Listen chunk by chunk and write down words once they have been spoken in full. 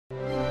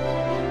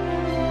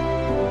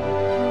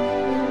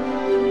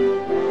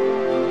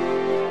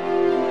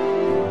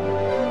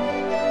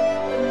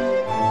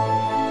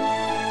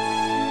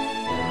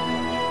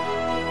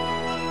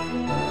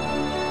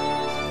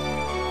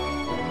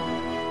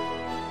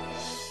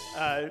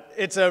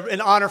It's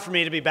an honor for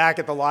me to be back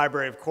at the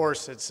library, of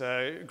course. It's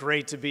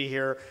great to be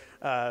here.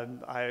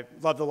 I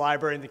love the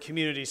library and the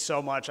community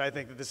so much. I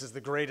think that this is the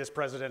greatest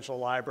presidential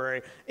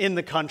library in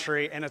the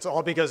country, and it's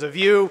all because of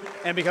you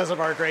and because of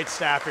our great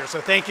staff here.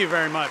 So thank you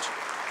very much.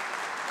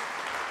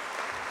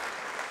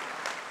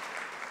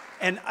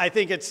 And I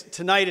think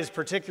tonight is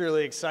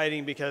particularly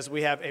exciting because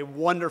we have a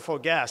wonderful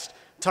guest,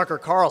 Tucker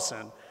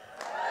Carlson.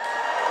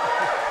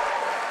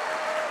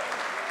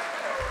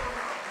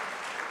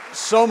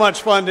 So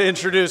much fun to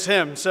introduce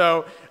him.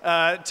 So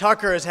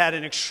Tucker has had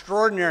an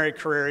extraordinary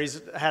career.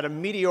 He's had a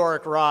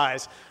meteoric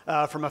rise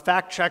from a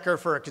fact checker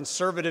for a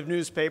conservative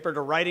newspaper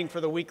to writing for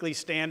the Weekly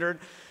Standard.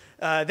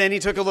 Then he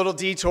took a little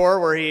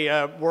detour where he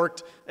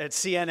worked at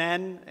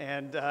CNN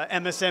and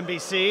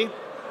MSNBC.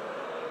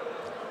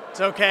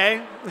 It's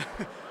okay.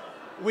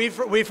 We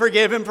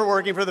forgive him for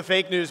working for the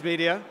fake news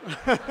media.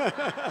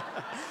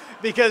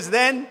 Because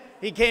then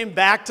he came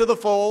back to the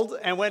fold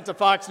and went to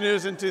Fox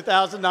News in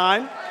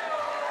 2009.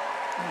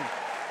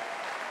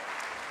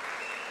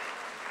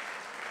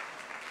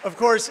 Of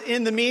course,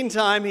 in the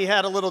meantime, he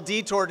had a little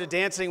detour to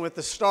Dancing with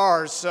the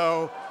Stars,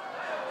 so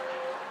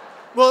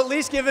we'll at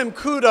least give him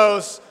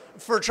kudos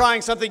for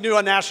trying something new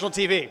on national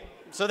TV.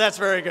 So that's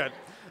very good.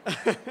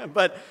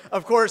 But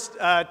of course,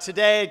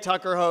 today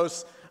Tucker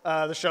hosts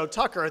the show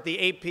Tucker at the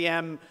 8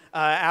 p.m.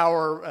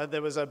 hour.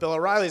 That was Bill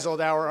O'Reilly's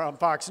old hour on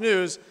Fox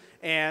News,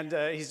 and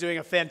he's doing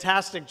a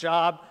fantastic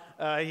job.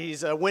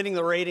 He's winning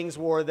the ratings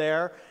war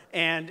there,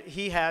 and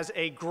he has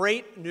a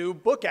great new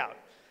book out.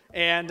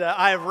 And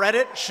I have read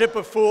it, Ship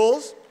of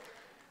Fools.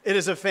 It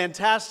is a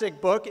fantastic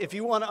book. If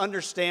you want to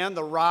understand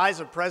the rise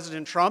of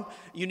President Trump,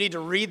 you need to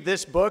read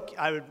this book.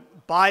 I would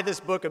buy this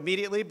book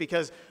immediately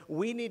because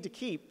we need to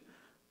keep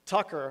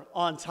Tucker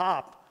on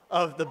top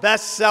of the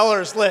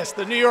bestsellers list,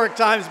 the New York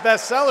Times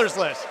bestsellers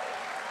list.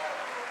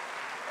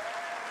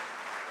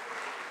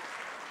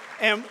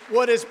 And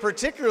what is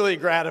particularly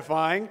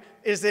gratifying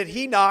is that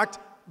he knocked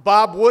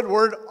Bob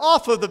Woodward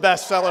off of the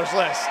bestsellers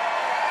list.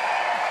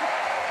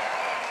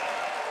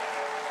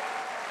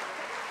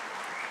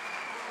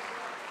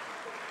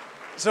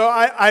 So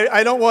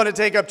I don't want to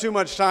take up too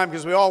much time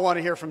because we all want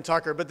to hear from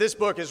Tucker, but this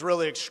book is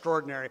really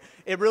extraordinary.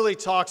 It really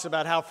talks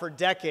about how for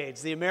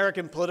decades the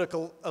American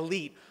political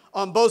elite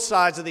on both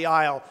sides of the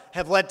aisle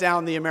have let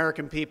down the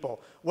American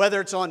people,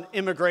 whether it's on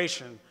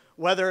immigration,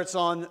 whether it's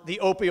on the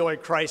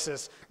opioid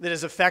crisis that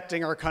is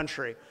affecting our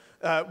country,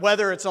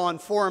 whether it's on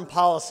foreign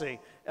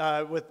policy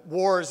with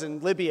wars in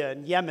Libya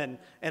and Yemen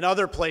and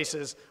other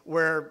places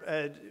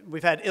where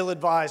we've had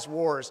ill-advised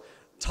wars.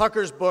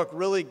 Tucker's book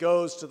really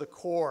goes to the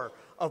core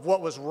of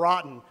what was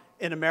rotten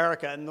in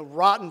America, and the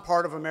rotten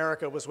part of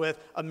America was with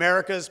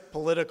America's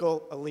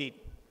political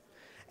elite.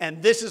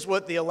 And this is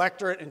what the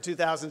electorate in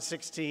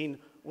 2016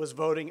 was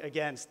voting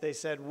against. They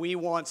said, we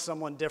want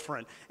someone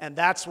different, and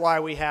that's why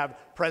we have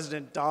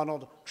President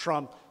Donald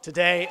Trump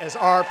today as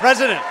our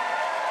president.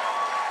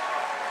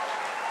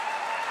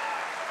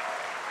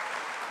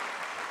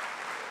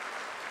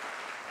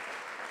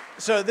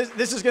 So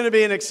this is going to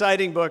be an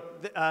exciting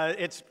book.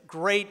 It's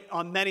great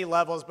on many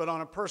levels, but on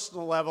a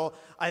personal level,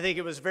 I think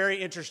it was very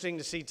interesting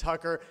to see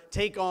Tucker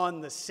take on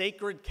the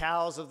sacred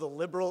cows of the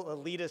liberal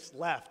elitist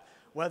left,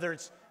 whether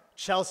it's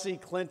Chelsea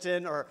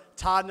Clinton or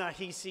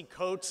Ta-Nehisi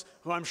Coates,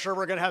 who I'm sure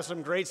we're going to have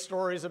some great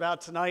stories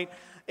about tonight.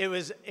 It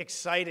was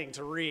exciting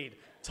to read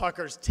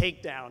Tucker's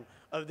takedown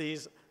of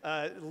these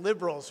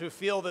liberals who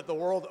feel that the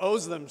world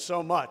owes them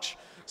so much.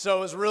 So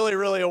it was really,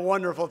 really a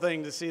wonderful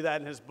thing to see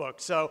that in his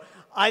book. So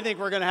I think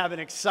we're going to have an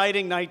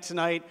exciting night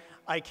tonight.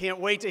 I can't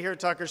wait to hear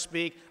Tucker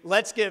speak.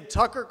 Let's give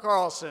Tucker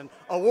Carlson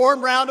a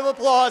warm round of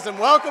applause and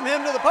welcome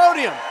him to the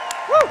podium.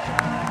 Woo!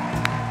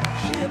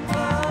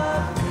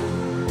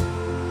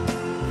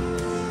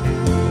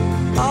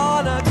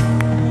 On a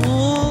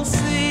cool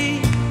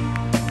sea,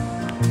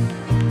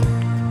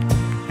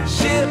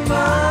 ship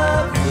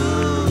of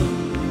fools,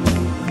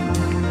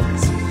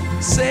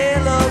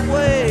 sail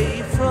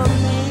away from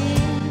me.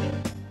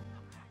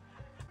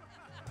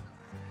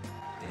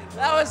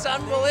 That was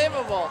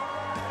unbelievable.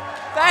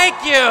 Thank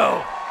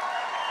you.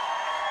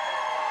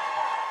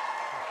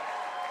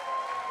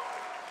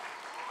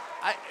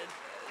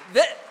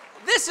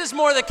 This is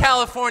more the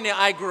California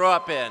I grew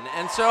up in,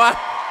 and so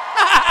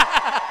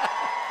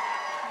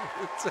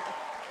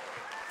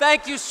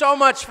thank you so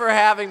much for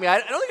having me. I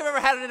don't think I've ever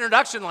had an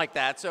introduction like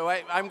that, so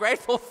I'm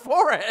grateful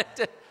for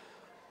it.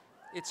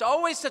 It's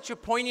always such a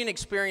poignant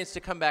experience to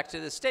come back to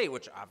this state,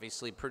 which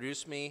obviously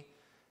produced me,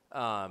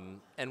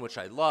 and which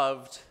I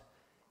loved.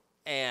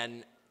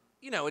 And,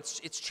 you know,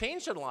 it's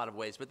changed in a lot of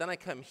ways, but then I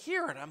come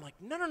here and I'm like,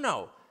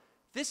 no.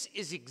 This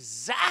is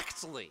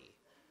exactly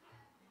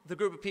the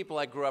group of people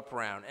I grew up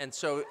around. And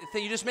so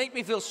you just make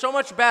me feel so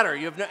much better.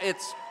 You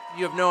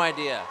have no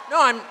idea.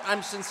 No,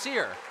 I'm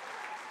sincere.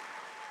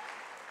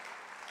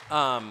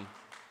 And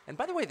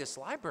by the way, this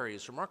library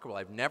is remarkable.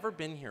 I've never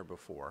been here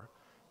before.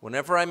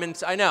 Whenever I'm in,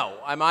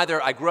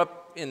 I grew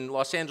up in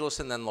Los Angeles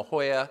and then La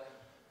Jolla.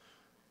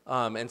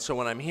 And so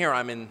when I'm here,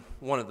 I'm in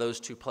one of those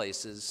two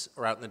places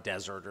or out in the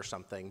desert or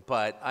something.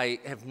 But I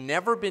have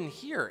never been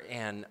here,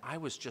 and I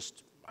was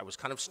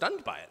kind of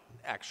stunned by it,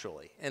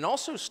 actually. And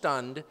also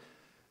stunned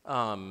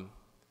by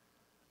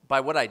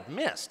what I'd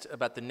missed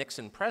about the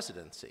Nixon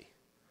presidency.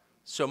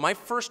 So my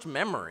first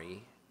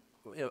memory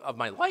of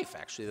my life,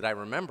 actually, that I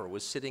remember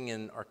was sitting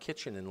in our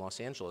kitchen in Los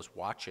Angeles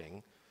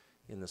watching,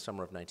 in the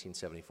summer of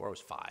 1974, I was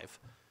 5,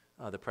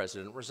 the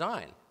president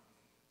resign.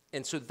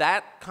 And so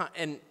that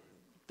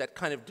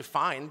kind of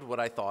defined what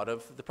I thought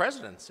of the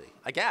presidency,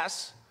 I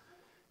guess.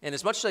 And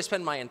as much as I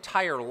spend my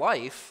entire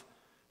life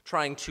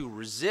trying to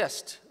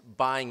resist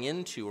buying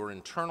into or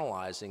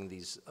internalizing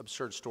these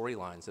absurd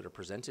storylines that are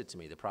presented to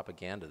me, the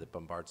propaganda that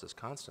bombards us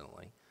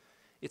constantly,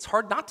 it's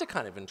hard not to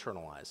kind of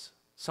internalize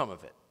some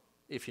of it,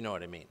 if you know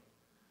what I mean.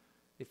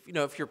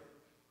 If you're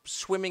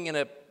swimming in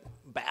a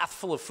bath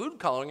full of food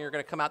coloring, you're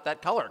going to come out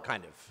that color,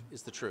 kind of,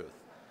 is the truth.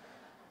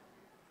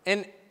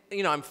 And,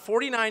 I'm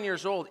 49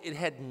 years old. It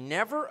had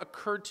never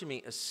occurred to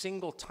me a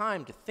single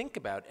time to think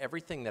about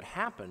everything that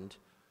happened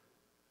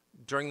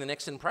during the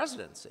Nixon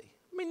presidency.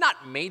 I mean,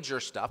 not major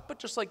stuff, but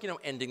just like,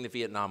 ending the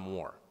Vietnam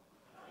War.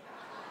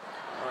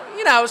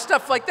 Or,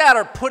 stuff like that,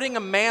 or putting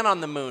a man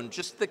on the moon,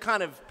 just the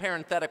kind of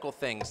parenthetical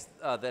things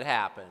that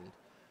happened.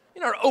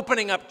 Or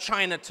opening up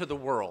China to the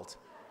world.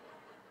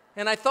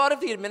 And I thought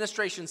of the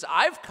administrations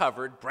I've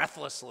covered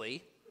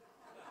breathlessly,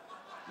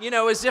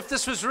 as if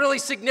this was really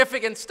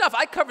significant stuff.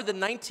 I covered the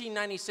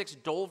 1996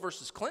 Dole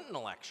versus Clinton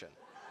election.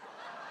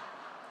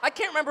 I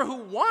can't remember who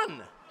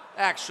won,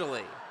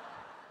 actually.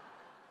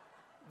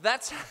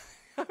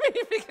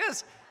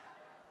 Because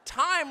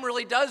time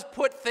really does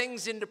put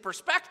things into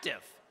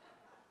perspective.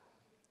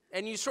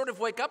 And you sort of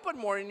wake up one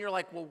morning and you're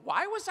like, well,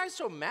 why was I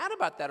so mad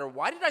about that? Or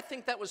why did I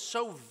think that was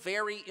so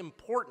very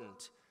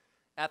important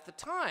at the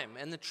time?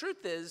 And the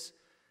truth is,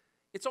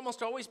 it's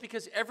almost always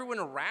because everyone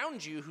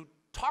around you who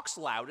talks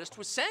loudest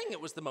was saying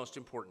it was the most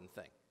important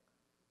thing.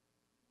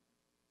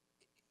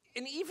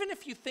 And even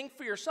if you think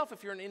for yourself,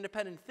 if you're an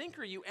independent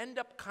thinker, you end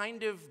up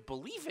kind of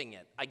believing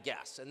it, I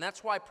guess. And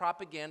that's why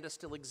propaganda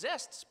still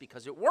exists,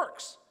 because it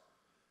works.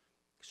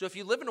 So if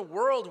you live in a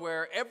world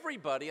where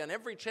everybody on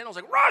every channel is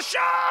like,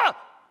 Russia!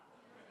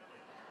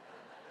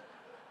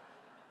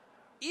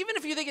 Even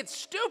if you think it's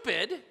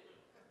stupid,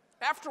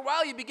 after a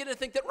while you begin to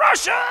think that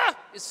Russia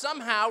is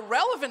somehow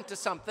relevant to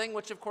something,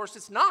 which of course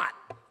it's not.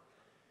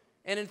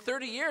 And in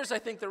 30 years, I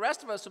think the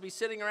rest of us will be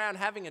sitting around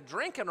having a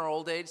drink in our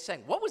old age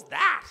saying, what was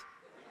that?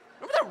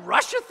 Remember that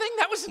Russia thing?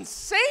 That was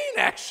insane,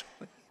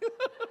 actually.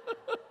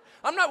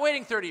 I'm not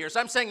waiting 30 years.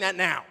 I'm saying that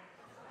now.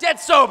 Dead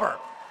sober.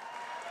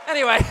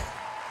 Anyway.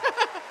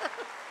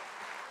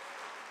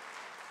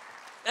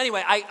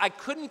 I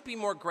couldn't be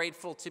more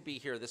grateful to be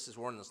here.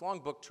 We're on this long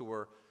book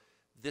tour.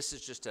 This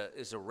is just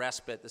a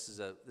respite. This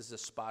is a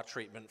spa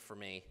treatment for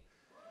me.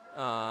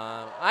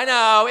 I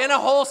know, in a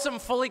wholesome,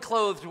 fully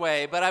clothed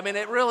way, but I mean,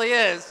 it really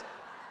is.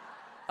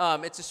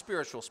 It's a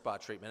spiritual spa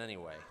treatment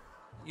anyway.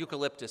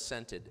 Eucalyptus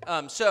scented.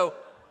 I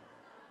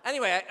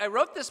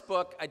wrote this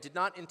book. I did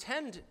not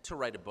intend to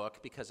write a book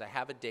because I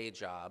have a day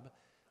job.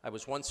 I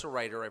was once a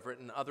writer. I've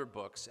written other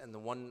books, and the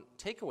one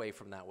takeaway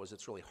from that was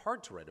it's really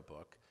hard to write a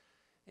book,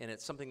 and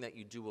it's something that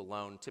you do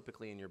alone,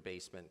 typically in your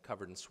basement,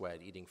 covered in sweat,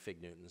 eating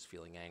fig Newtons,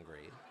 feeling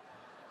angry.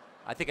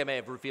 I think I may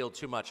have revealed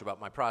too much about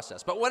my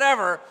process, but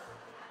whatever.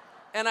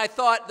 And I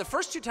thought, the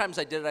first 2 times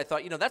I did it, I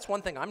thought, that's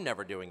one thing I'm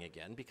never doing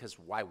again, because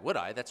why would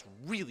I? That's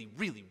really,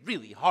 really,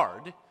 really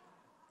hard.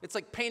 It's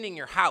like painting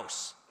your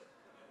house.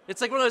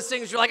 It's like one of those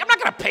things you're like, I'm not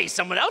going to pay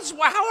someone else. How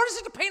hard is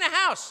it to paint a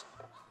house?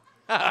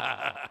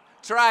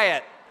 Try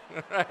it.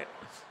 Right.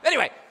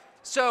 Anyway,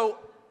 so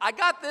I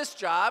got this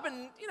job,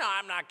 and,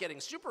 I'm not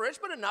getting super rich,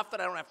 but enough that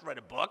I don't have to write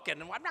a book,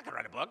 and I'm not going to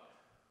write a book.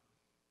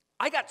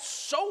 I got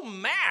so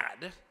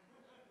mad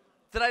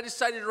that I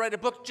decided to write a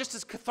book just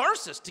as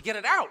catharsis to get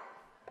it out.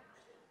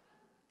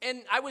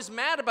 And I was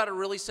mad about a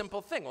really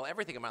simple thing. Well,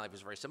 everything in my life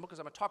is very simple because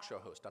I'm a talk show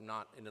host. I'm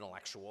not an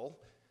intellectual.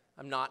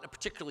 I'm not a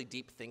particularly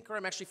deep thinker.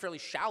 I'm actually fairly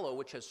shallow,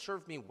 which has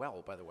served me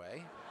well, by the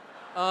way.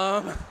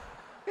 I'm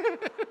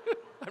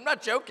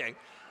not joking.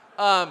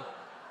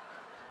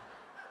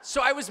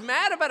 So I was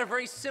mad about a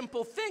very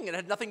simple thing. It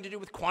had nothing to do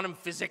with quantum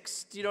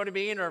physics, do you know what I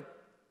mean, or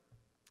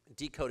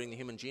decoding the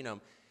human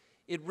genome.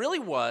 It really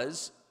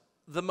was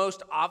the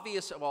most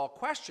obvious of all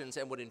questions,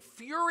 and what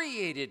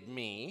infuriated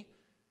me,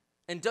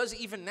 and does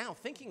even now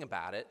thinking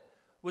about it,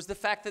 was the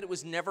fact that it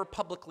was never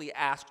publicly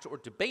asked or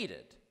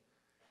debated.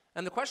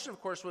 And the question, of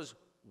course, was,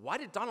 why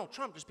did Donald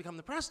Trump just become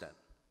the president?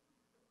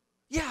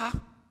 Yeah,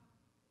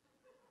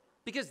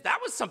 because that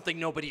was something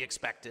nobody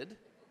expected.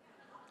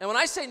 And when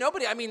I say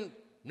nobody, I mean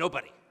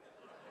nobody.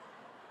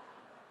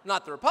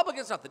 Not the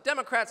Republicans, not the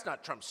Democrats,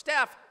 not Trump's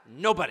staff,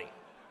 nobody.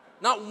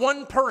 Not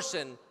one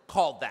person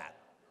called that.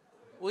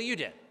 Well, you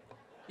did.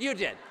 You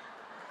did.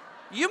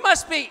 You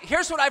must be,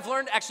 here's what I've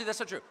learned. Actually, that's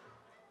not true.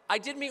 I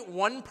did meet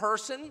one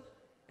person,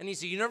 and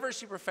he's a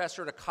university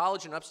professor at a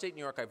college in upstate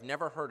New York I've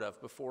never heard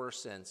of before or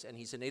since, and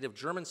he's a native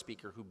German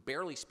speaker who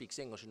barely speaks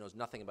English and knows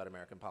nothing about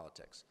American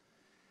politics.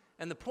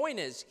 And the point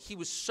is, he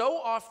was so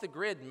off the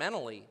grid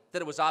mentally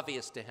that it was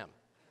obvious to him.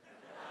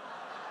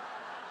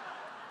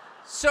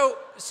 So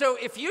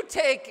if you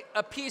take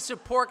a piece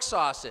of pork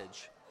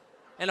sausage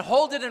and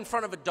hold it in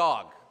front of a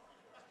dog,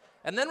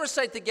 and then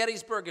recite the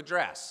Gettysburg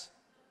Address,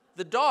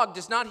 the dog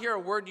does not hear a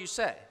word you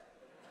say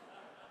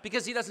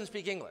because he doesn't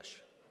speak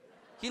English.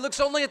 He looks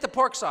only at the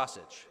pork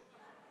sausage.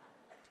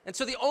 And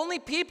so the only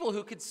people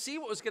who could see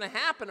what was going to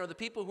happen are the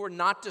people who were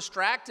not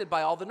distracted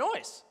by all the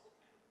noise.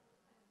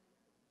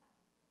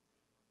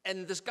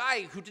 And this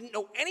guy who didn't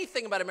know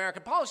anything about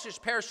American politics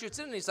just parachutes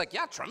in and he's like,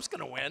 yeah, Trump's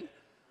going to win. And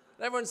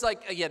everyone's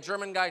like, yeah,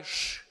 German guy,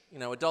 shh,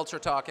 adults are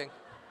talking.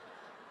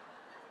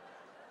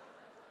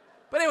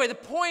 But anyway, the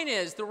point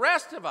is, the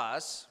rest of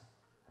us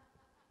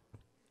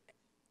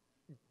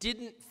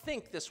didn't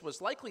think this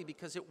was likely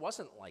because it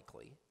wasn't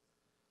likely.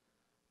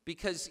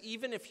 Because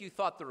even if you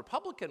thought the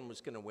Republican was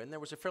going to win, there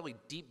was a fairly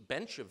deep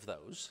bench of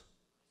those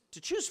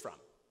to choose from.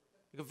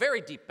 Like a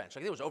very deep bench. I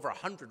think there was over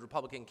 100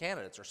 Republican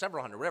candidates, or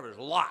several hundred, whatever. There's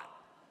a lot.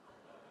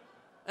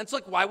 And it's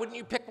like, why wouldn't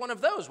you pick one of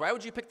those? Why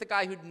would you pick the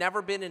guy who'd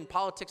never been in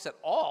politics at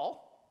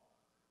all?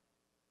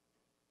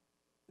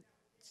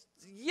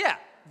 Yeah,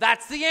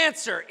 that's the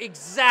answer.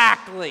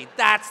 Exactly.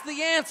 That's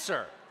the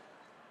answer.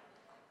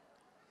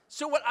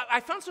 So what I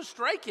found so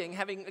striking,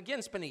 having,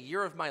 again, spent a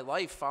year of my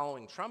life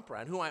following Trump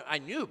around, who I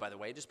knew, by the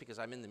way, just because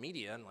I'm in the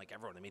media, and like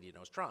everyone in the media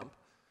knows Trump,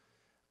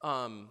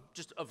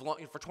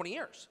 for 20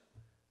 years.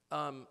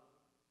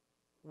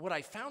 What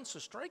I found so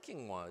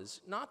striking was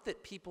not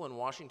that people in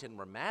Washington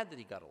were mad that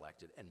he got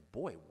elected, and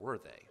boy, were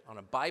they, on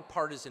a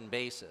bipartisan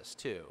basis,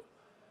 too.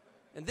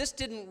 And this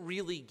didn't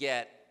really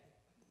get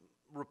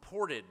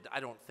reported, I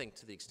don't think,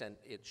 to the extent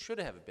it should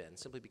have been,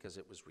 simply because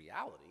it was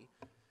reality.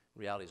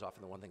 Reality is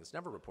often the one thing that's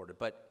never reported.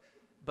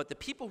 But the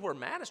people who were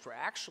maddest were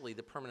actually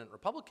the permanent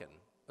Republican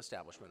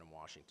establishment in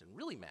Washington,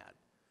 really mad.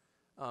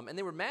 And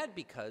they were mad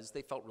because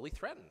they felt really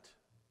threatened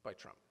by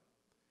Trump.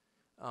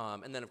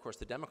 And then, of course,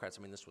 the Democrats,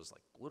 I mean, this was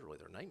like literally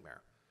their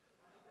nightmare.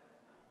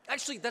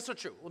 Actually, that's not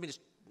true. Let me just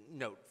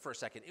note for a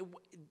second.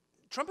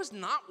 Trump is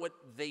not what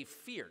they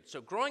feared. So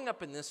growing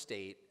up in this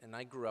state, and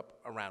I grew up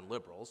around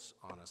liberals,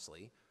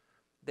 honestly,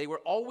 they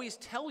would always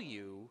tell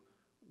you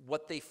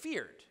what they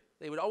feared.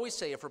 They would always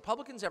say, if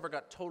Republicans ever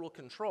got total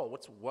control,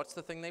 what's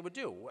the thing they would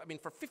do? I mean,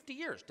 for 50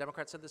 years,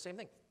 Democrats said the same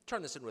thing.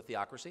 Turn this into a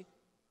theocracy.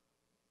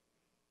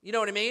 You know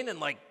what I mean? And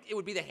like, it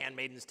would be the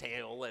Handmaid's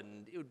Tale,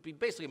 and it would be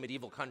basically a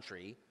medieval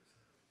country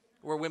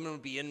where women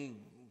would be in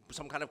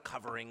some kind of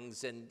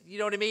coverings, and you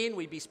know what I mean?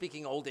 We'd be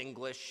speaking Old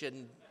English,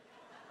 and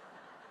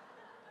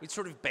we'd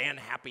sort of ban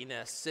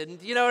happiness,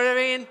 and you know what I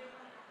mean?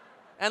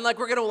 And like,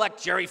 we're going to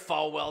elect Jerry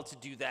Falwell to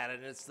do that,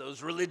 and it's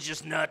those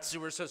religious nuts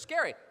who are so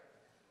scary.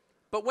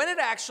 But when it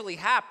actually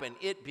happened,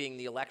 it being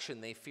the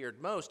election they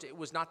feared most, it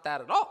was not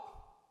that at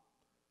all.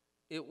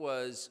 It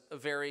was a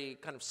very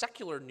kind of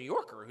secular New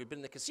Yorker who'd been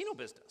in the casino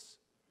business,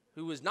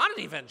 who was not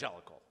an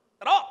evangelical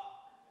at all.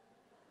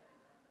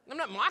 I'm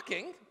not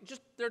mocking,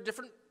 just there are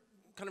different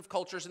kind of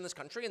cultures in this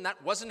country, and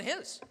that wasn't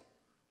his.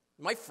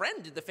 My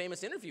friend did the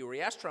famous interview where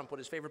he asked Trump what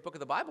his favorite book of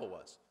the Bible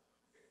was.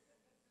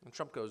 And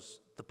Trump goes,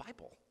 the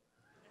Bible.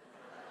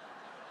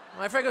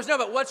 My friend goes, no,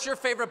 but what's your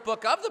favorite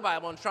book of the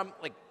Bible? And Trump,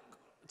 like,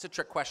 it's a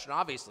trick question,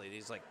 obviously.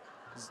 He's like,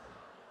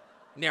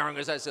 narrowing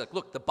his eyes, like,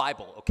 look, the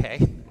Bible, okay?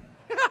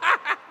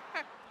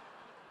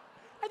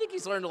 I think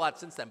he's learned a lot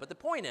since then, but the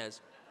point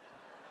is,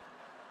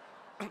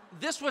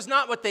 this was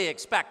not what they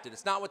expected.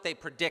 It's not what they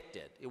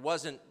predicted. It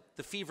wasn't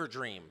the fever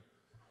dream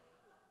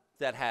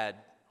that had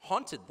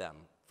haunted them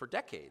for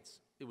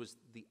decades. It was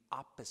the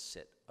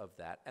opposite of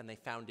that, and they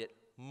found it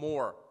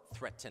more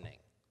threatening.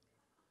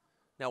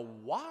 Now,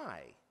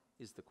 why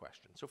is the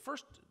question? So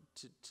first,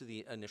 to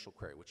the initial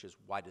query, which is,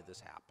 why did this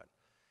happen?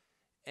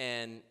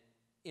 And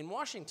in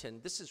Washington,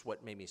 this is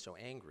what made me so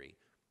angry.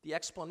 The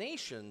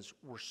explanations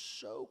were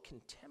so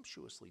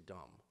contemptuously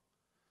dumb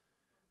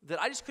that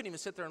I just couldn't even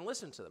sit there and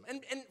listen to them.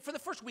 And for the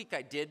first week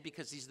I did,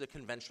 because these are the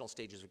conventional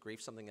stages of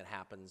grief, something that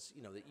happens,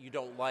 that you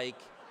don't like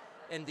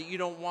and that you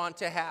don't want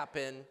to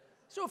happen.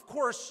 So of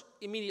course,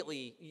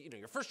 immediately,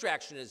 your first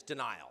reaction is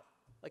denial.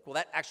 Like, well,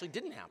 that actually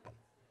didn't happen.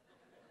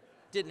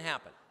 Didn't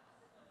happen.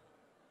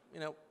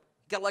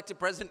 Got elected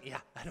president? Yeah,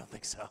 I don't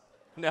think so.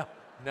 No.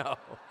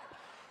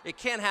 It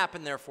can't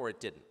happen, therefore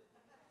it didn't.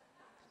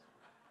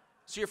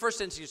 So your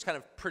first instinct is kind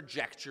of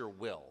project your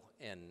will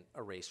and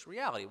erase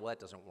reality. Well,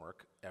 that doesn't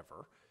work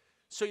ever.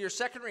 So your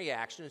second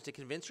reaction is to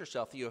convince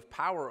yourself that you have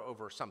power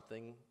over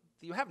something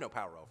that you have no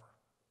power over.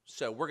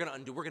 So we're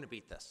going to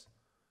beat this.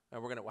 And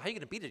how are you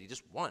going to beat it? He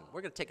just won. We're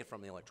going to take it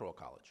from the Electoral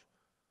College.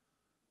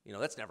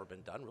 That's never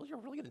been done. Really? You're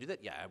really going to do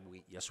that? Yeah,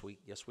 yes, we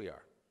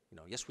are.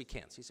 Yes, we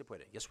can. Si se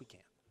puede. Yes, we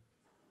can.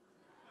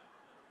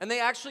 And they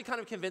actually kind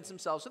of convince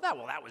themselves of that.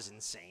 Well, that was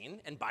insane.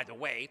 And by the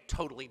way,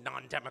 totally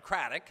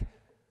non-democratic.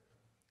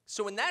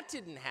 So when that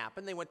didn't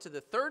happen, they went to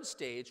the third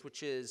stage,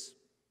 which is,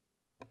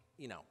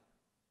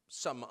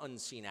 some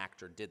unseen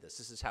actor did this.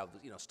 This is how,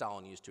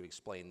 Stalin used to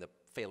explain the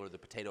failure of the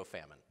potato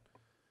famine.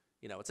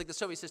 It's like the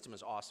Soviet system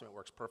is awesome. It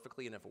works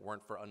perfectly. And if it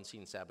weren't for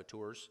unseen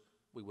saboteurs,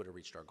 we would have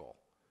reached our goal.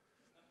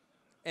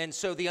 And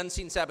so the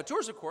unseen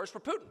saboteurs, of course, were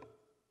Putin.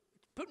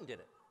 Putin did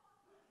it.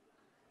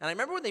 And I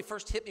remember when they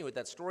first hit me with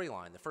that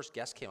storyline, the first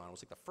guest came on, it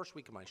was like the first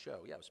week of my show.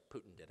 Yeah, it was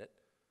Putin did it.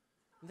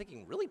 I'm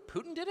thinking, really,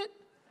 Putin did it?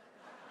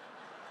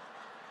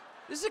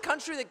 This is a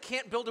country that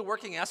can't build a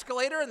working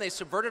escalator and they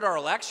subverted our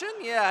election?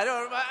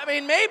 Yeah, I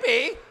mean,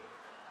 maybe.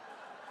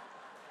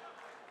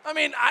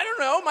 I don't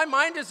know. My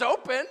mind is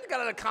open.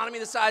 Got an economy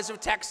the size of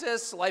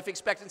Texas, life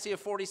expectancy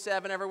of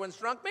 47, everyone's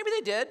drunk. Maybe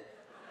they did.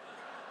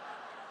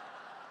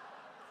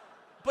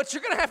 But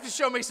you're going to have to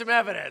show me some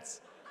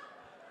evidence.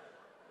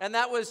 And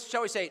that was,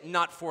 shall we say,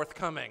 not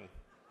forthcoming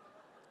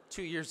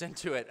 2 years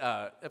into it,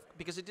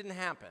 because it didn't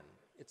happen.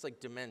 It's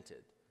like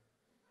demented.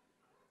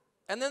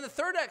 And then the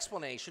third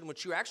explanation,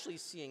 which you're actually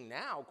seeing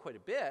now quite a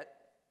bit,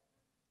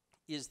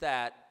 is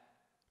that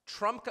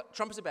Trump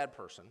is a bad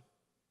person,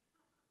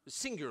 a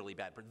singularly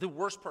bad person, the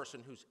worst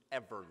person who's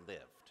ever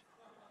lived,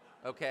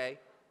 okay?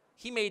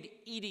 He made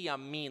Idi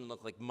Amin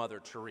look like Mother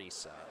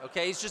Teresa,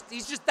 okay? He's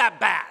just that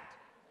bad.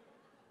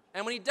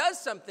 And when he does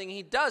something,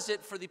 he does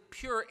it for the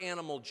pure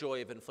animal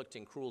joy of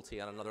inflicting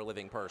cruelty on another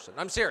living person.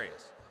 I'm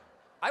serious.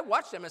 I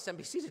watched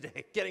MSNBC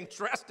today getting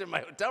dressed in my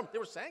hotel room. They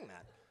were saying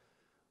that.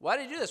 Why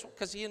did he do this?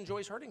 Because he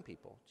enjoys hurting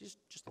people. He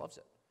just loves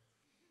it.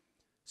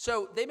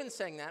 So they've been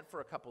saying that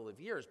for a couple of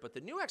years, but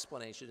the new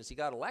explanation is he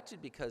got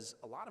elected because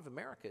a lot of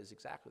America is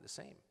exactly the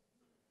same.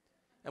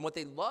 And what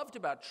they loved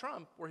about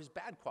Trump were his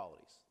bad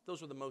qualities.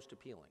 Those were the most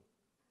appealing.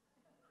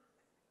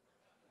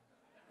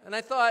 And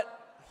I thought,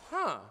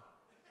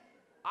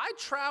 I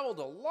traveled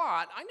a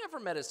lot. I never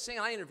met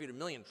I interviewed 1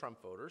 million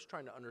Trump voters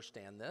trying to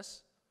understand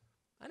this.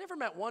 I never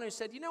met one who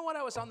said, you know what,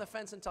 I was on the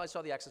fence until I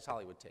saw the Access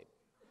Hollywood tape.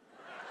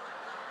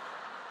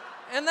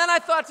 And then I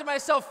thought to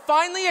myself,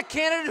 finally a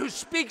candidate who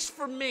speaks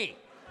for me.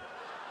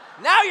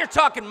 Now you're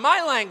talking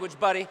my language,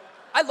 buddy.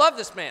 I love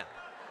this man.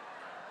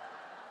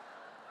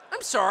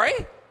 I'm sorry.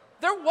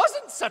 There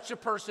wasn't such a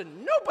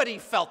person. Nobody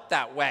felt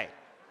that way.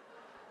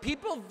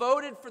 People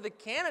voted for the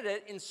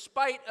candidate in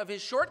spite of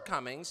his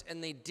shortcomings,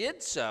 and they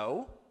did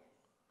so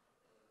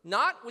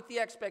not with the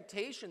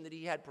expectation that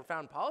he had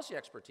profound policy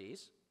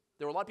expertise.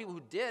 There were a lot of people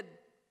who did.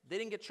 They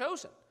didn't get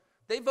chosen.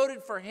 They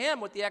voted for him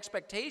with the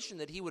expectation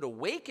that he would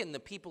awaken the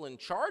people in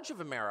charge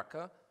of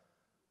America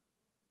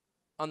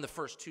on the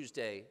first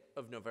Tuesday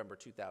of November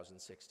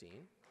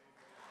 2016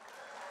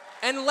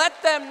 and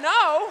let them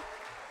know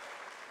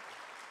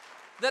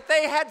that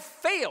they had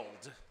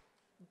failed,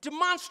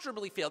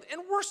 demonstrably failed,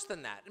 and worse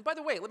than that. And by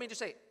the way, let me just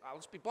say,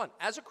 let's be blunt.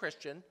 As a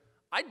Christian,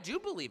 I do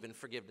believe in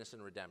forgiveness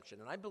and redemption,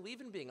 and I believe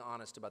in being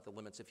honest about the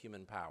limits of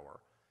human power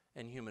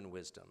and human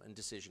wisdom and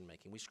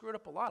decision-making. We screw it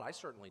up a lot. I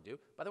certainly do.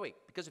 By the way,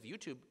 because of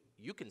YouTube,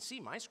 you can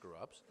see my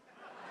screw-ups.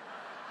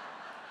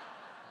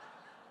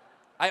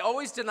 I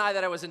always deny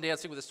that I was in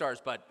Dancing with the Stars,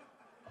 but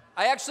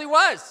I actually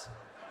was.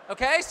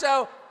 Okay?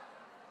 So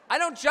I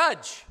don't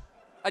judge.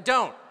 I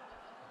don't.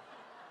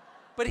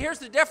 But here's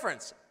the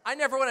difference. I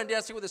never went on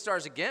Dancing with the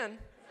Stars again.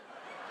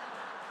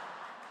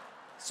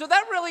 So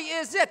that really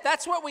is it.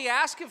 That's what we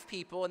ask of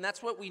people, and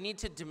that's what we need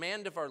to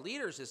demand of our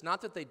leaders, is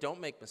not that they don't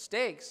make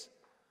mistakes,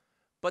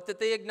 but that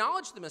they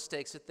acknowledge the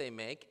mistakes that they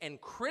make and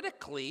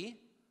critically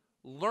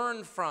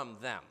learn from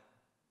them.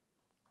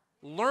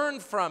 Learn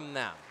from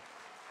them.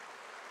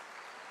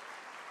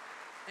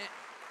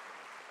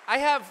 I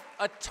have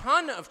a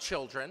ton of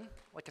children,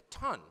 like a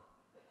ton.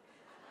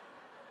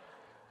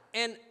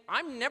 And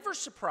I'm never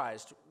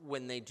surprised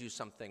when they do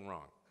something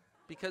wrong.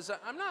 Because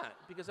I'm not.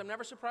 Because I'm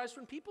never surprised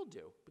when people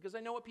do. Because I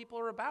know what people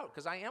are about.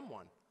 Because I am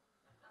one.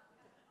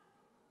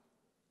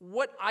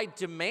 What I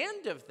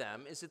demand of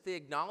them is that they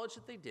acknowledge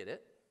that they did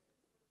it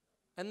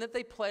and that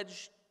they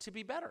pledge to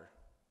be better.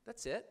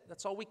 That's it.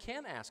 That's all we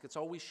can ask. It's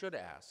all we should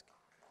ask.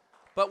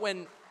 But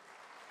when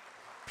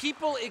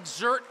people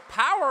exert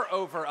power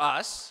over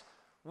us,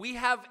 we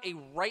have a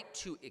right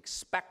to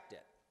expect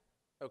it,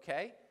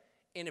 okay?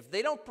 And if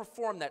they don't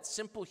perform that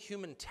simple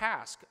human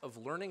task of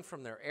learning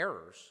from their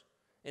errors,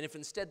 and if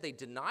instead they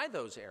deny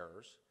those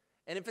errors,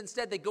 and if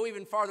instead they go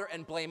even farther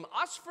and blame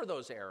us for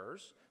those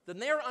errors, then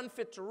they are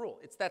unfit to rule.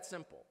 It's that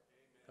simple,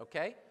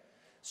 okay?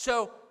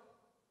 So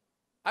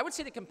I would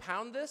say to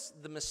compound this,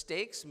 the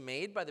mistakes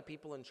made by the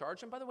people in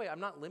charge, and by the way, I'm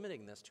not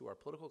limiting this to our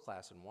political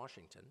class in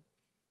Washington.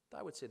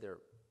 I would say they're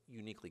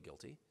uniquely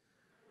guilty.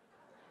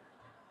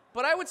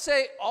 But I would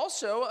say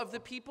also of the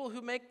people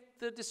who make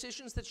the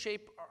decisions that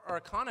shape our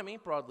economy,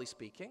 broadly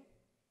speaking,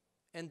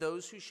 and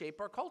those who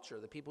shape our culture,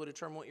 the people who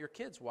determine what your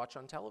kids watch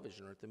on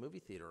television or at the movie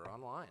theater or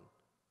online.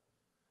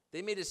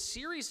 They made a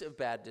series of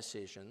bad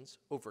decisions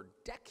over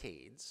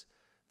decades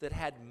that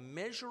had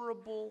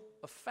measurable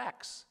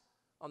effects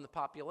on the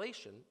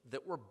population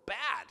that were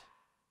bad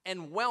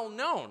and well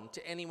known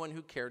to anyone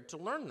who cared to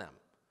learn them.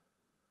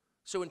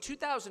 So in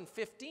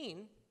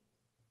 2015,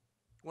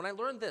 when I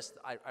learned this,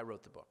 I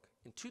wrote the book.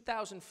 In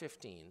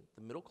 2015,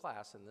 the middle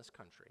class in this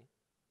country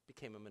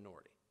became a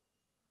minority.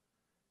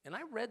 And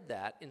I read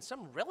that in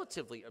some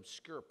relatively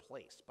obscure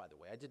place, by the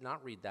way. I did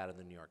not read that in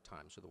the New York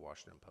Times or the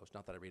Washington Post.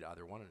 Not that I read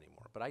either one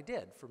anymore, but I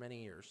did for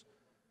many years.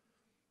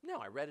 No,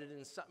 I read it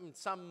in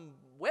some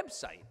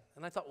website.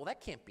 And I thought, well,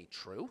 that can't be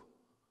true.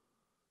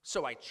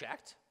 So I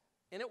checked,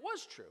 and it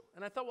was true.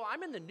 And I thought, well,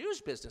 I'm in the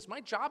news business. My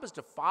job is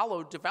to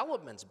follow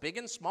developments, big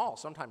and small,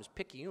 sometimes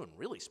picayune,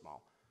 really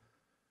small.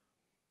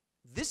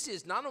 This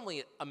is not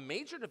only a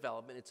major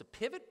development, it's a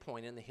pivot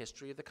point in the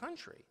history of the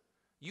country.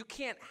 You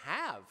can't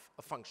have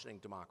a functioning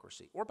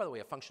democracy, or by the way,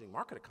 a functioning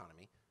market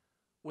economy,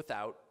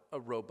 without a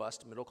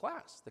robust middle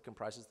class that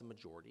comprises the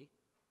majority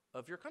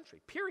of your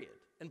country, period.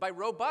 And by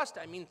robust,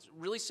 I mean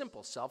really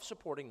simple,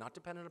 self-supporting, not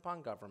dependent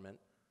upon government,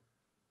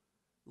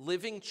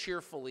 living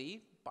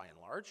cheerfully, by and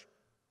large,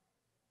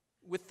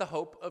 with the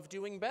hope of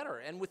doing better,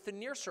 and with the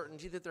near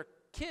certainty that their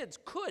kids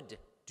could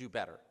do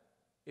better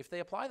if they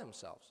apply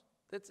themselves.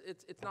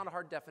 It's not a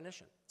hard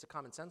definition. It's a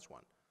common sense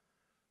one.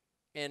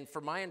 And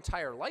for my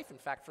entire life, in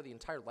fact, for the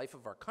entire life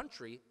of our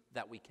country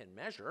that we can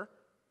measure,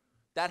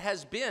 that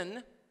has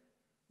been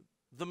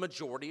the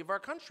majority of our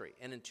country.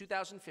 And in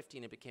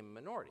 2015, it became a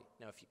minority.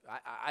 Now,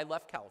 I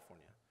left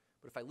California,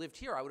 but if I lived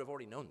here, I would have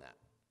already known that,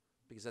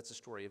 because that's the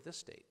story of this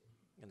state.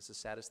 And it's the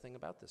saddest thing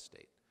about this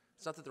state.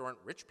 It's not that there aren't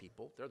rich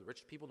people. There are the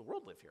richest people in the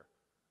world live here.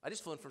 I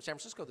just flew in from San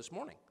Francisco this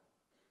morning.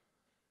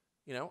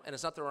 You know, and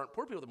it's not that there aren't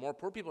poor people. There are more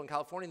poor people in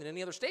California than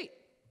any other state.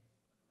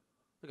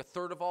 Like a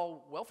third of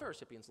all welfare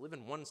recipients live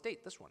in one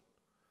state, this one.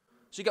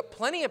 So you got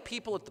plenty of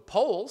people at the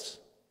polls.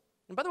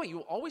 And by the way, you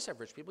will always have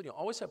rich people. You'll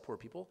always have poor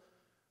people.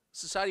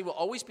 Society will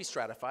always be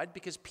stratified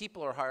because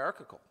people are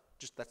hierarchical.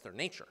 Just that's their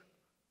nature.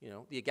 You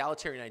know, the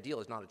egalitarian ideal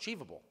is not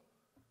achievable.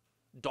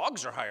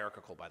 Dogs are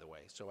hierarchical, by the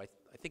way, so I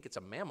think it's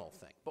a mammal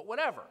thing. But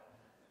whatever.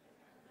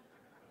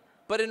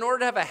 But in order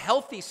to have a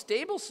healthy,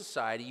 stable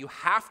society, you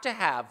have to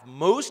have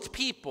most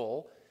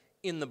people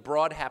in the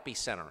broad, happy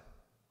center.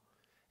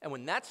 And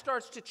when that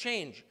starts to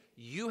change,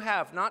 you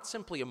have not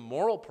simply a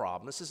moral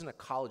problem. This isn't a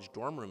college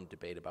dorm room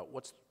debate about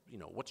what's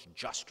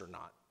just or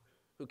not.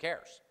 Who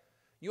cares?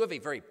 You have a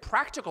very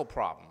practical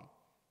problem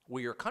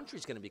where your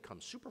country's going to become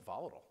super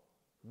volatile,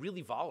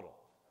 really volatile.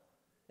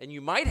 And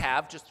you might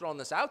have, just throwing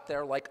this out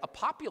there, like a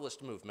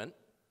populist movement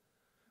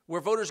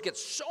where voters get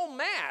so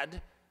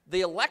mad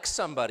they elect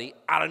somebody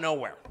out of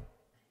nowhere.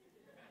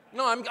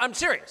 No, I'm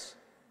serious.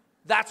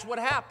 That's what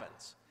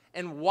happens.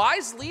 And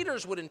wise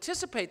leaders would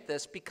anticipate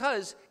this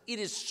because it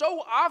is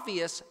so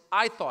obvious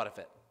I thought of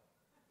it.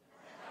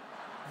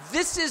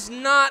 This is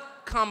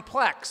not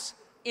complex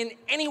in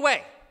any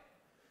way.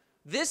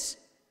 This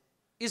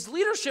is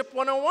leadership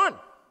 101.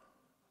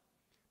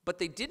 But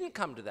they didn't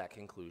come to that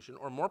conclusion,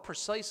 or more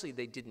precisely,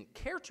 they didn't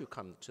care to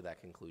come to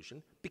that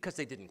conclusion because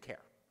they didn't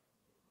care.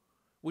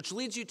 Which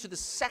leads you to the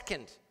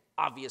second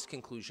obvious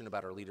conclusion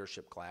about our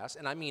leadership class,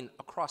 and I mean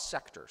across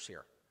sectors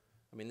here.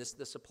 I mean,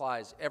 this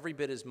applies every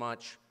bit as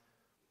much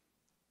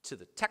to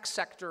the tech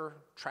sector.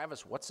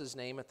 Travis, what's his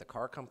name at the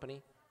car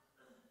company?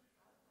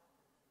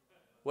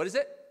 What is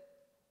it?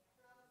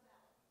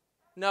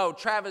 No,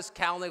 Travis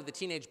Kalanick, the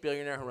teenage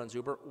billionaire who runs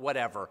Uber,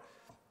 whatever.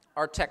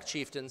 Our tech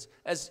chieftains,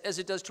 as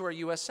it does to our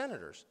U.S.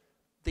 senators.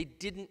 They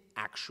didn't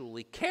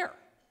actually care.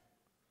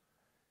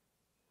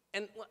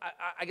 And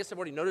I guess I've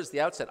already noticed at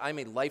the outset, I'm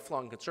a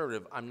lifelong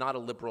conservative. I'm not a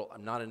liberal.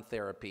 I'm not in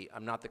therapy.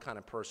 I'm not the kind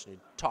of person who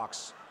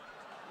talks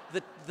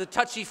the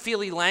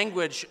touchy-feely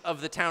language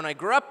of the town I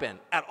grew up in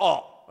at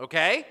all,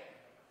 okay?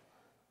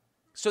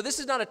 So this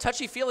is not a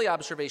touchy-feely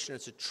observation.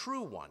 It's a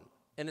true one,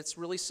 and it's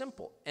really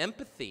simple.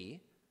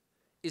 Empathy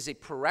is a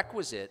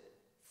prerequisite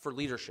for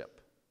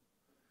leadership.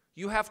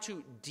 You have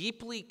to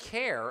deeply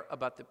care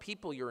about the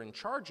people you're in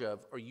charge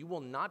of, or you will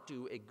not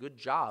do a good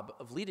job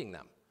of leading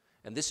them.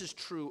 And this is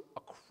true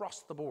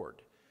across the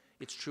board.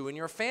 It's true in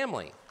your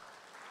family.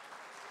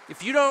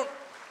 If you don't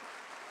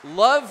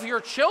love your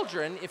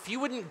children, if you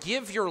wouldn't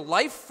give your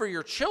life for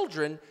your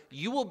children,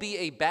 you will be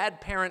a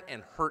bad parent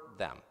and hurt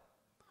them.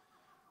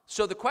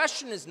 So the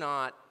question is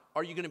not,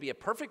 are you going to be a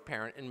perfect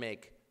parent and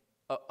make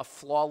a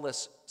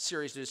flawless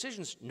series of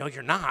decisions? No,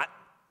 you're not.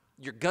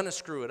 You're going to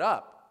screw it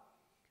up.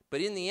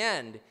 But in the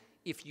end,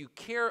 if you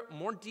care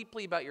more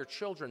deeply about your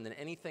children than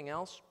anything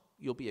else,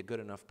 you'll be a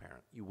good enough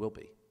parent. You will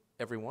be,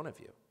 every one of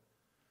you.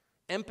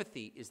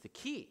 Empathy is the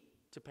key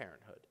to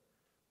parenthood.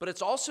 But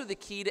it's also the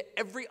key to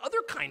every other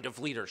kind of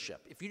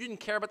leadership. If you didn't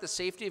care about the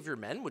safety of your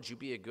men, would you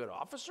be a good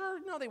officer?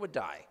 No, they would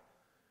die.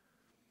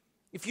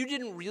 If you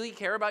didn't really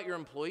care about your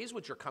employees,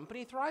 would your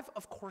company thrive?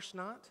 Of course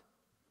not.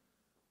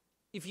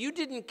 If you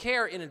didn't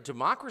care in a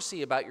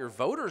democracy about your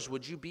voters,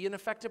 would you be an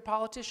effective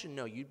politician?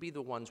 No, you'd be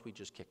the ones we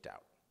just kicked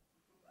out.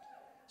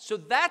 So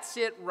that's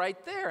it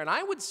right there. And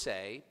I would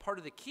say part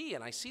of the key,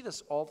 and I see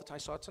this all the time, I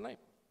saw it tonight.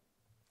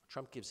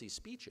 Trump gives these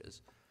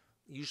speeches,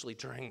 usually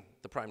during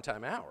the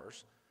primetime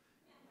hours,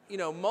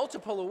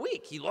 multiple a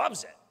week. He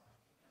loves it.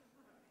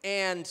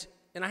 And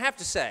I have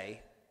to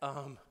say,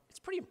 it's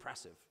pretty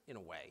impressive in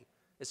a way,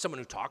 as someone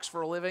who talks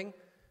for a living,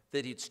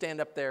 that he'd stand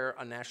up there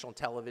on national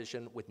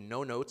television with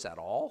no notes at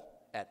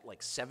all at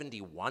like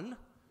 71.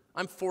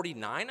 I'm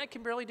 49, I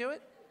can barely do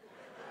it.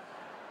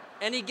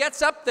 And he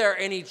gets up there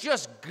and he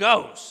just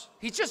goes.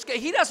 He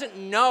doesn't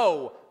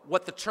know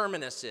what the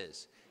terminus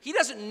is. He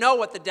doesn't know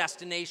what the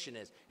destination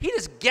is. He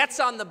just gets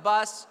on the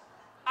bus.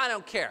 I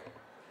don't care.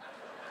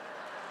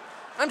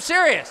 I'm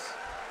serious.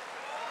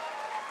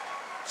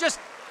 Just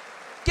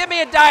give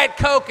me a Diet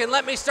Coke and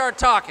let me start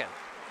talking.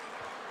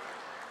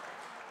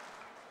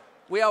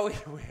 We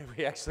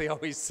actually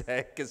always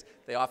say, because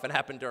they often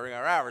happen during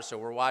our hours, so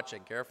we're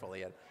watching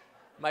carefully, and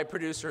my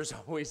producers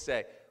always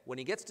say, when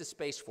he gets to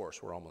Space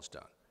Force, we're almost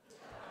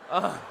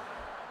done.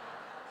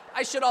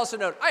 I should also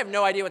note, I have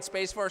no idea what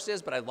Space Force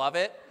is, but I love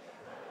it.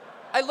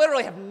 I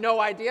literally have no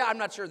idea. I'm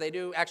not sure they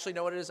do actually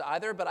know what it is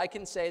either, but I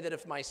can say that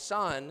if my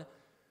son,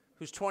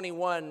 who's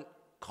 21,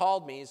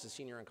 called me, he's a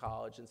senior in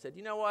college, and said,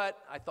 you know what,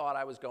 I thought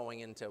I was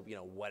going into,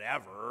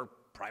 whatever,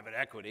 private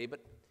equity, but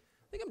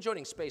I think I'm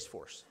joining Space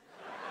Force.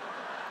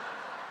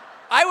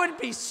 I would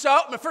be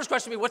my first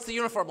question would be, what's the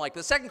uniform like?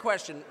 The second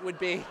question would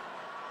be,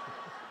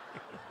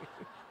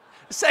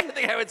 the second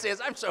thing I would say is,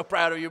 I'm so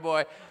proud of you,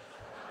 boy.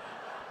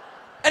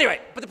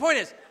 Anyway, but the point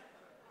is,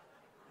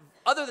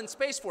 other than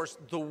Space Force,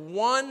 the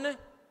one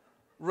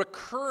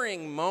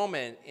recurring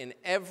moment in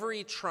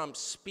every Trump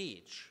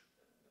speech,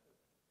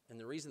 and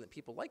the reason that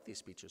people like these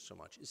speeches so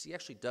much, is he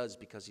actually does,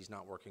 because he's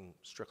not working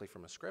strictly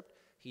from a script,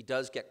 he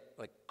does get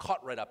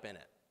caught right up in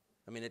it.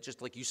 I mean, it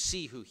just you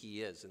see who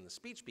he is in the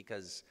speech,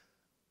 because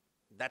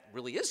that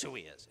really is who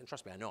he is. And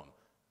trust me, I know him.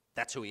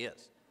 That's who he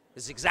is.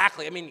 This is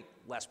exactly,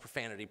 less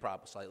profanity,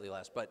 probably slightly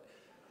less, but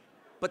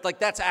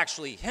that's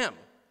actually him.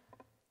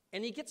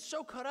 And he gets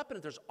so caught up in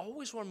it, there's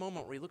always one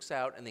moment where he looks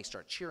out and they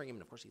start cheering him,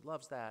 and of course he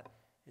loves that,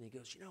 and he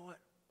goes, you know what?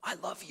 I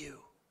love you.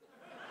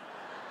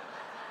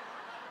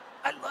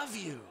 I love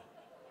you.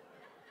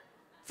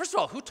 First of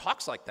all, who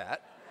talks like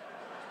that?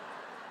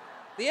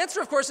 The answer,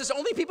 of course, is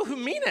only people who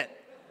mean it.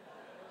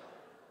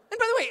 And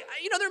by the way,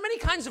 there are many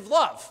kinds of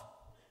love.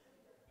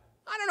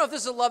 I don't know if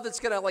this is a love that's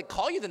gonna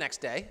call you the next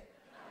day.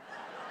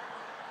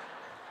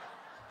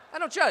 I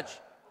don't judge.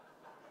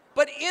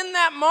 But in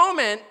that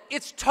moment,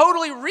 it's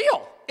totally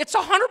real. It's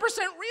 100%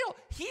 real.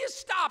 He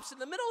stops in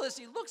the middle of this,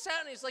 he looks out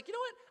and he's like, you know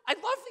what? I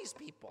love these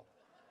people.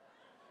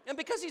 And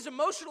because he's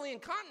emotionally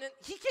incontinent,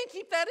 he can't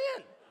keep that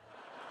in.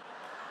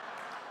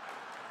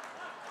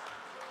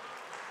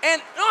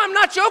 And no, I'm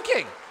not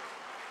joking.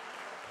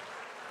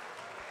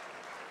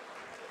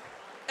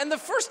 And the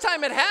first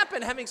time it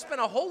happened, having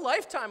spent a whole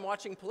lifetime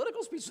watching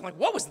political speeches, I'm like,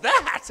 what was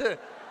that?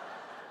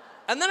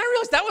 And then I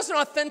realized that was an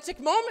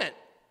authentic moment.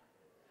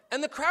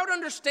 And the crowd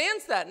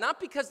understands that, not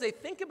because they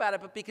think about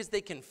it, but because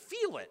they can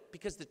feel it.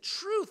 Because the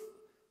truth,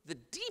 the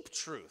deep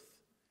truth,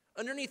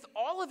 underneath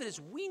all of it is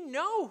we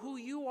know who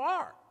you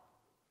are.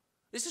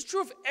 This is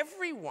true of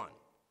everyone.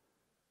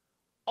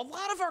 A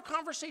lot of our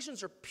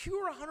conversations are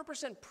pure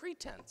 100%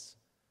 pretense,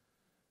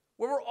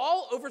 where we're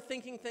all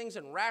overthinking things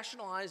and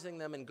rationalizing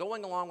them and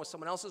going along with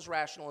someone else's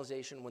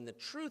rationalization when the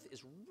truth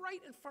is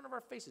right in front of our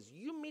faces.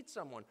 You meet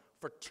someone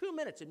for 2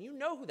 minutes and you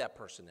know who that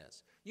person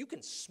is. You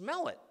can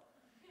smell it.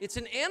 It's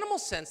an animal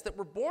sense that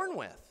we're born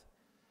with.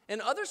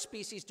 And other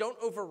species don't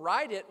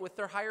override it with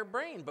their higher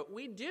brain, but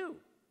we do.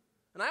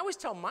 And I always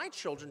tell my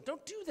children,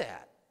 don't do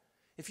that.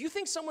 If you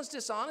think someone's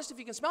dishonest, if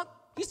you can smell it,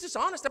 he's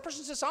dishonest. That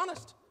person's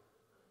dishonest.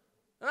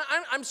 And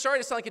I'm sorry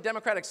to sound like a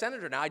Democratic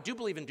senator now. I do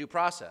believe in due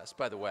process,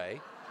 by the way.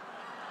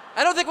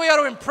 I don't think we ought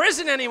to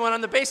imprison anyone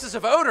on the basis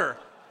of odor.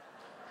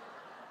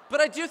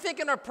 But I do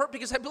think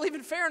because I believe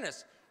in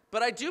fairness,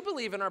 but I do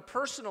believe in our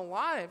personal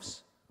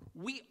lives,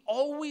 we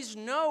always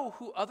know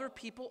who other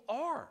people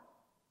are.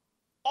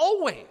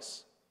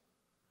 Always.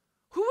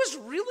 Who is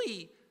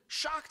really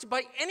shocked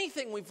by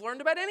anything we've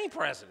learned about any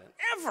president,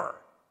 ever?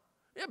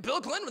 Yeah,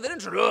 Bill Clinton with an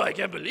intro. Oh, I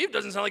can't believe,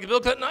 doesn't sound like a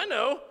Bill Clinton I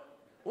know.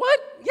 What?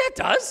 Yeah, it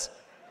does.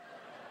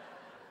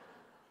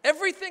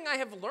 Everything I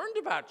have learned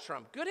about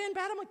Trump, good and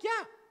bad, I'm like,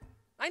 yeah,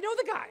 I know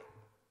the guy.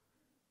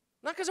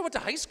 Not because I went to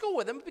high school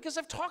with him, but because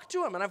I've talked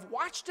to him and I've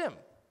watched him.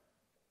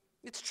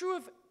 It's true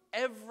of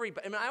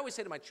everybody. I always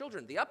say to my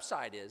children, the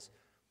upside is,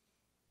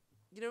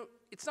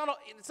 it's not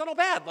all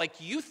bad.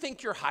 You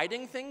think you're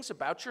hiding things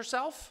about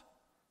yourself.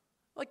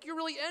 You're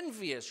really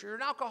envious, or you're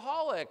an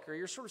alcoholic, or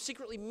you're sort of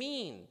secretly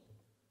mean,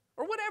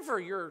 or whatever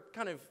your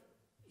kind of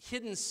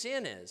hidden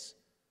sin is.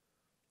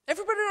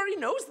 Everybody already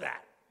knows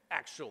that,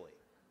 actually.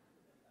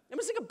 It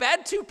was like a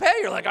bad toupee.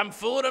 You're like, I'm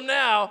fooling them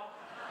now.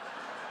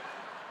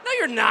 No,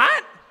 you're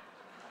not.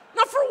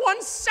 Not for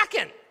 1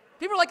 second.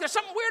 People are like, there's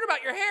something weird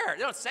about your hair.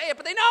 They don't say it,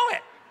 but they know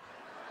it.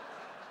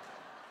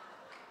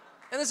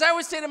 And as I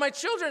always say to my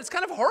children, it's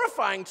kind of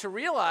horrifying to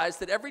realize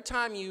that every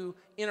time you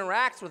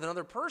interact with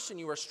another person,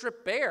 you are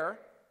stripped bare.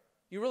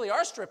 You really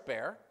are stripped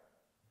bare.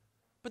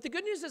 But the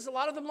good news is a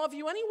lot of them love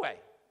you anyway.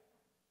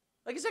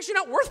 It's actually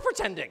not worth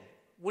pretending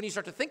when you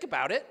start to think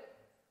about it.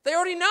 They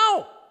already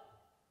know.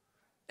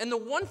 And the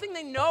one thing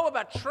they know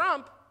about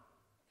Trump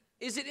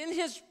is that in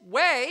his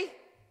way,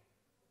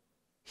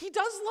 he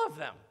does love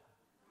them,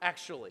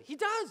 actually. He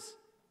does.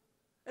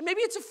 And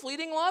maybe it's a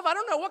fleeting love. I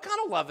don't know what kind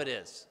of love it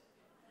is.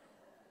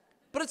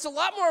 But it's a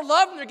lot more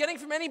love than they're getting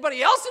from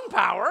anybody else in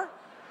power.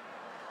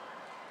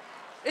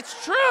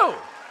 It's true.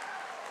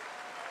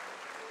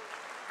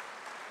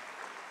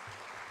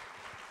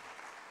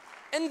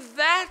 And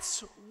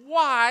that's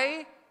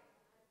why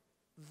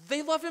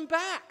they love him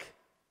back.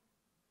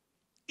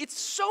 It's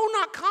so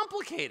not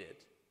complicated.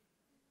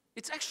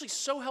 It's actually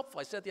so helpful.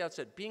 I said at the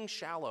outset, being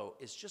shallow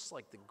is just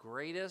like the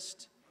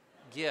greatest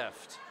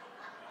gift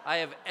I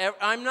have ever.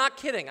 I'm not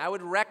kidding. I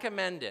would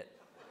recommend it.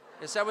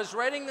 As I was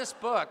writing this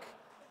book,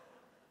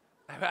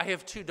 I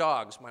have 2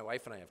 dogs. My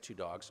wife and I have 2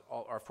 dogs.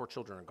 All our 4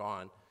 children are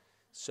gone.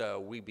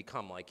 So we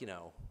become like,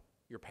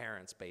 your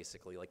parents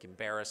basically, like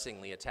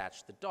embarrassingly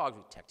attached to the dog.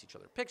 We text each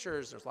other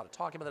pictures. There's a lot of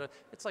talking about it.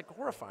 It's like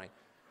horrifying.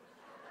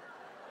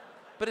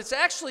 But it's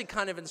actually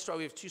kind of instructive.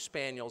 We have 2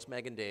 spaniels,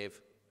 Meg and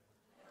Dave.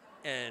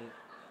 And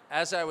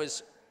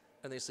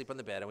and they sleep on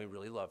the bed, and we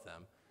really love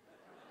them.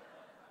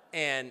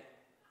 And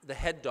the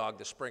head dog,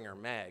 the Springer,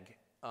 Meg,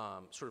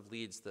 sort of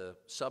leads the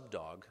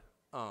sub-dog,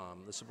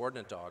 the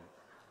subordinate dog,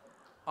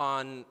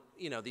 on,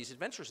 these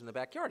adventures in the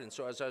backyard. And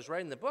so as I was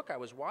writing the book, I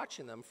was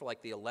watching them for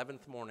like the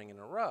 11th morning in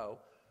a row,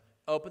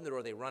 open the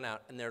door, they run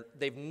out, and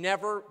they've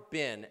never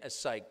been as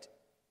psyched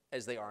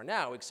as they are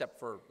now, except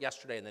for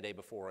yesterday and the day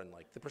before and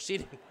like the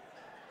preceding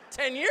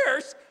 10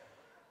 years,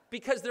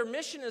 because their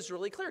mission is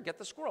really clear. Get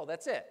the squirrel,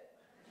 that's it.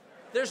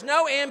 There's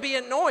no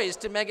ambient noise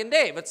to Meg and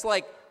Dave. It's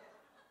like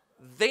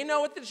they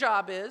know what the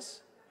job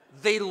is.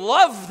 They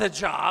love the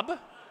job.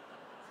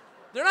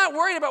 They're not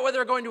worried about whether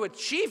they're going to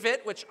achieve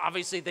it, which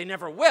obviously they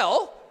never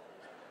will,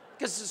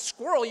 because as a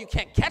squirrel, you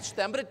can't catch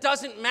them, but it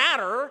doesn't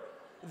matter.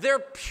 Their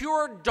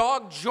pure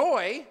dog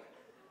joy,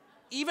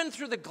 even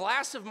through the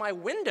glass of my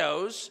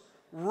windows,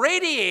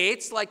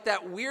 radiates like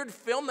that weird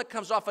film that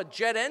comes off a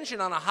jet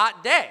engine on a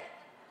hot day.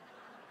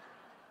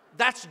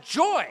 That's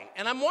joy.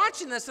 And I'm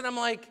watching this and I'm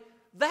like,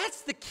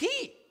 that's the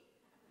key.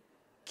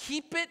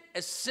 Keep it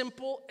as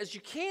simple as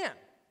you can.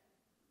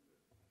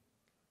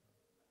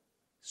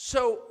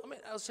 So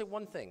I'll say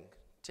one thing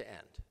to end.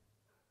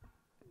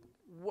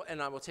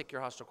 And I will take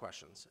your hostile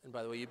questions. And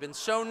by the way, you've been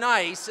so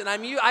nice, and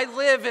I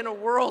live in a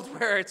world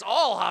where it's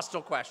all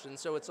hostile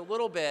questions, so it's a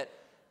little bit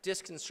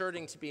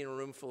disconcerting to be in a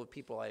room full of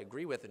people I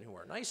agree with and who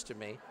are nice to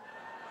me.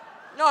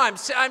 No,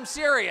 I'm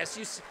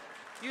serious.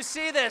 You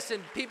see this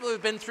in people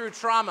who've been through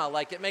trauma,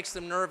 like it makes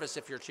them nervous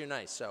if you're too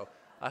nice. So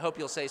I hope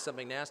you'll say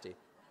something nasty.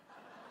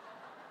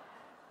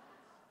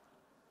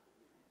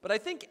 But I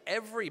think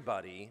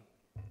everybody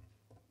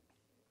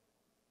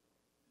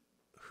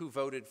who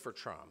voted for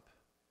Trump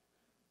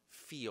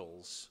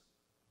feels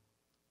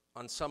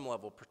on some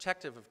level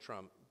protective of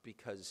Trump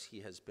because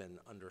he has been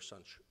under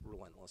such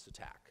relentless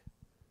attack.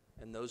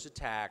 And those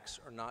attacks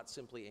are not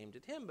simply aimed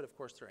at him, but of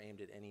course they're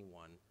aimed at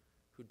anyone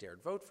who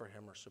dared vote for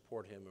him or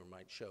support him or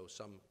might show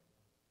some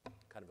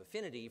kind of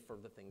affinity for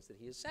the things that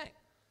he is saying.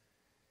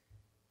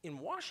 In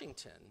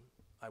Washington,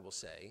 I will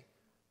say,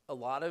 a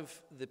lot of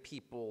the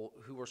people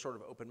who were sort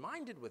of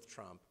open-minded with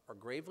Trump are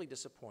gravely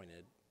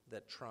disappointed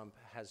that Trump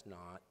has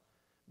not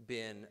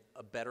been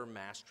a better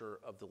master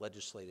of the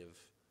legislative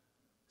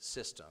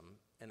system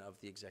and of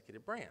the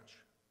executive branch.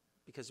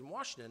 Because in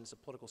Washington, it's a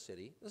political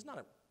city. There's not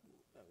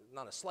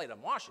a slight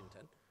on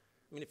Washington.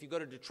 I mean, if you go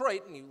to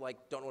Detroit and you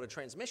don't know what a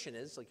transmission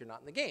is, you're not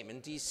in the game.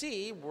 In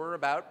DC, we're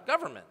about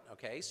government,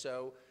 okay?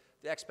 So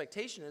the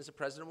expectation is the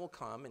president will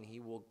come and he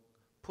will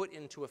put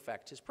into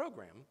effect his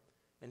program,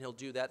 and he'll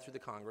do that through the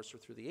Congress or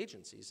through the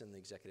agencies and the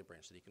executive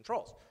branch that he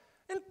controls.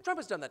 And Trump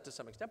has done that to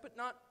some extent, but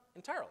not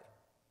entirely.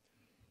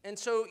 And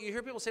so you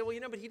hear people say, well,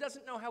 but he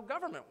doesn't know how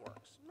government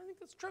works. And I think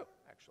that's true,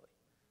 actually.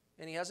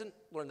 And he hasn't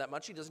learned that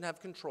much. He doesn't have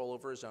control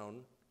over his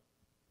own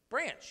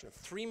branch.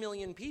 3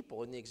 million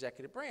people in the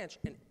executive branch,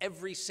 and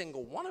every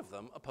single one of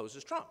them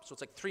opposes Trump. So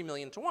it's like 3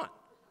 million to 1.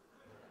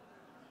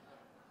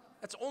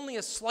 That's only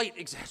a slight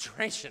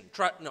exaggeration.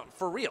 No,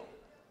 for real.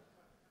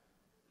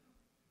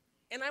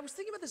 And I was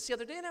thinking about this the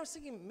other day, and I was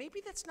thinking,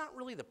 maybe that's not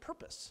really the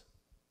purpose.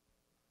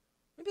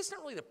 Maybe it's not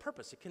really the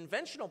purpose. A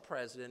conventional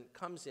president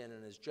comes in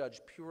and is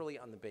judged purely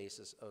on the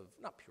basis of,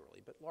 not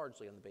purely, but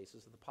largely on the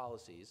basis of the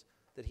policies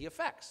that he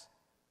affects.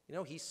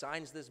 He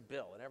signs this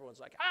bill, and everyone's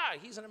like,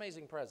 he's an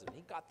amazing president.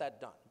 He got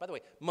that done. By the way,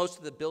 most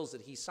of the bills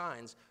that he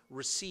signs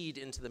recede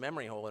into the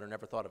memory hole and are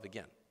never thought of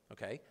again,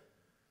 okay?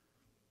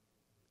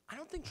 I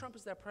don't think Trump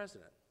is that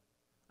president.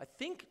 I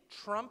think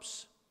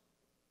Trump's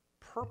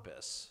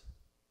purpose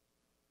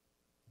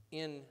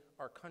in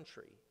our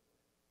country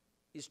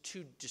is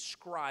to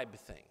describe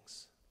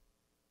things.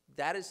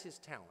 That is his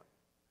talent.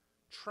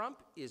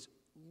 Trump is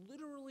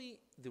literally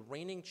the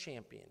reigning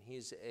champion.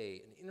 He's an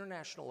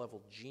international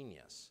level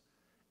genius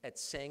at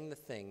saying the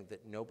thing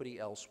that nobody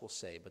else will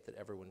say, but that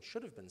everyone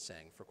should have been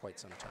saying for quite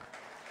some time.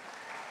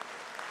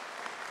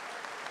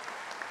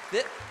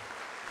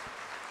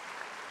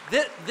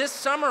 This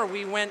summer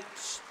we went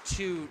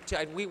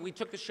we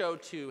took the show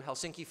to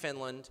Helsinki,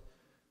 Finland,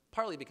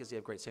 partly because they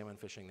have great salmon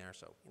fishing there,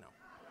 so,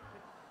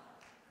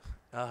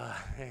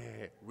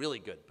 really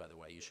good, by the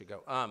way, you should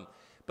go.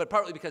 But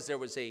partly because there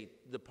was the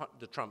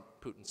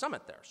Trump-Putin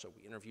summit there, so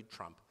we interviewed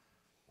Trump.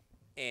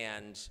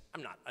 And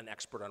I'm not an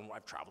expert on,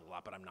 I've traveled a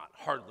lot, but I'm not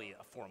hardly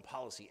a foreign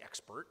policy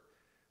expert.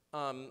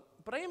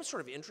 But I am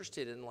sort of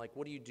interested in,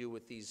 what do you do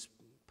with these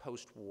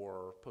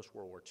post-World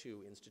War II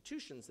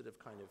institutions that have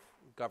kind of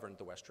governed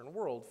the Western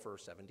world for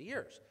 70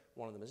 years?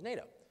 One of them is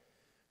NATO.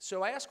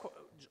 So I asked,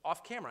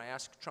 off camera, I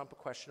asked Trump a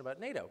question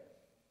about NATO.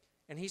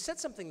 And he said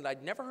something that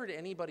I'd never heard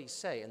anybody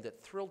say and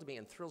that thrilled me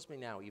and thrills me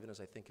now, even as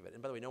I think of it.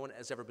 And by the way, no one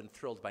has ever been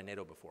thrilled by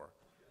NATO before.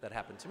 That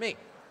happened to me.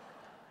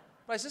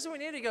 But I said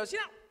something to NATO, he goes,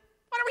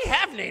 why don't we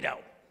have NATO?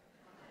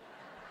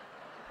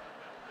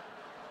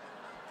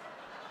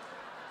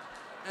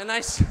 And I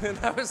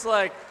was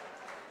like,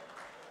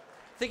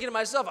 thinking to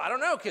myself, I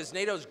don't know, because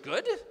NATO's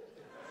good? And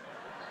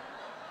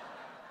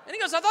he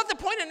goes, I thought the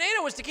point of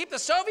NATO was to keep the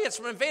Soviets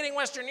from invading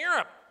Western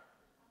Europe.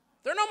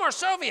 There are no more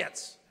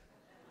Soviets.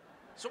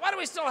 So why do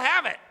we still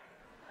have it?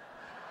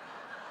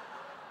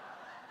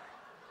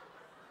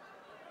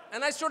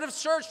 And I sort of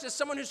searched, as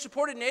someone who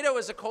supported NATO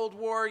as a Cold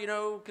War,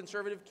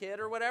 conservative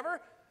kid or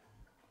whatever,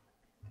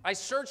 I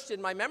searched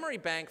in my memory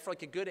bank for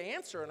like a good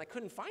answer, and I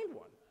couldn't find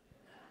one.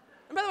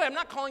 And by the way, I'm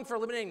not calling for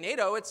eliminating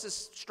NATO. It's a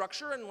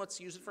structure, and let's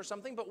use it for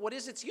something, but what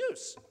is its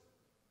use?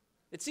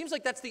 It seems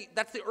like that's the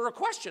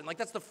question. Like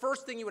that's the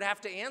first thing you would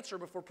have to answer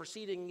before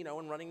proceeding,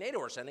 and running NATO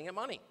or sending it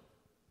money.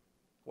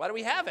 Why do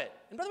we have it?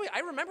 And by the way, I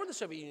remember the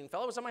Soviet Union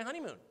fellow. I was on my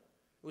honeymoon.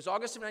 It was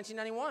August of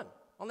 1991.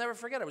 I'll never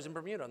forget. I was in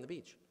Bermuda on the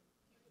beach.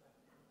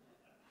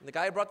 And the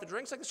guy who brought the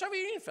drinks, like, the Soviet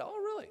Union fellow. Oh,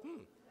 really?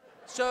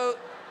 So,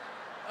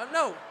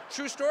 no,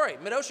 true story.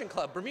 Mid-Ocean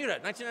Club, Bermuda,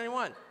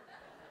 1991.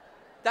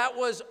 That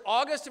was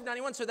August of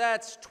 91, so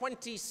that's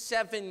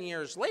 27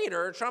 years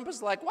later. Trump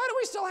is like, why do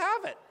we still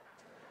have it?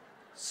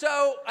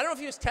 So, I don't know if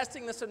he was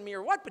testing this on me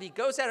or what, but he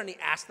goes out and he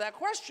asked that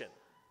question.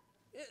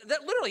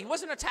 That literally, he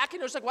wasn't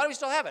attacking. It was like, why do we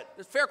still have it?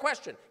 It's a fair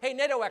question. Hey,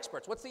 NATO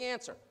experts, what's the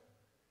answer?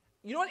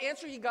 You know what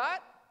answer he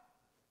got?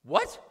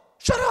 What?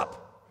 Shut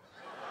up.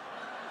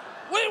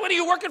 What are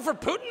you working for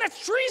Putin?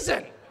 That's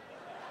treason.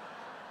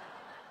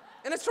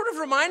 And it sort of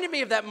reminded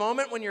me of that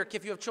moment when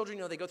if you have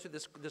children, they go through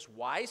this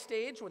why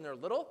stage when they're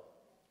little.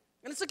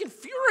 And it's like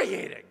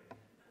infuriating.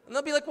 And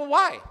they'll be like, well,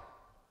 why?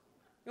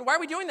 Why are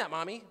we doing that,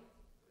 Mommy?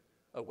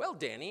 Oh, well,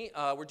 Danny,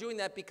 we're doing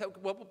that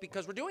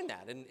because we're doing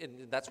that,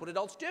 and that's what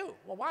adults do.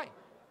 Well, why?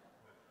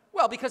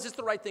 Well, because it's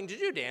the right thing to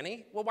do,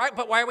 Danny. Well, why?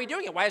 But why are we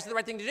doing it? Why is it the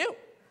right thing to do?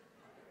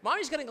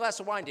 Mommy's getting a glass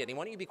of wine, Danny.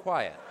 Why don't you be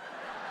quiet?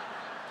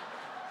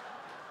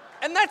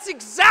 And that's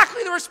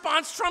exactly the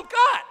response Trump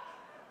got.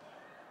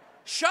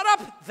 Shut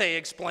up, they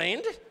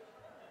explained.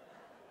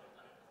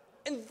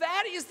 And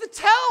that is the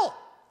tell.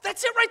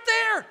 That's it right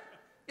there.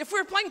 If we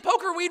were playing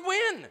poker, we'd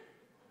win.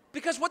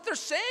 Because what they're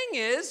saying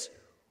is,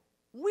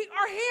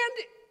 our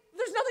hand,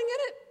 there's nothing in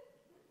it.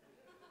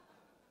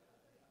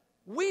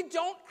 We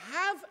don't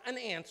have an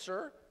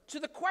answer to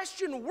the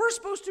question we're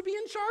supposed to be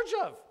in charge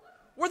of.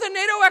 We're the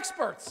NATO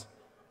experts.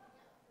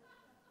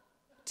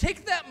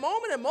 Take that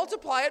moment and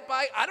multiply it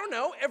by, I don't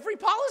know, every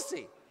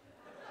policy.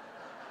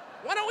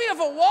 Why don't we have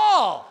a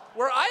wall?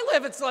 Where I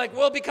live, it's like,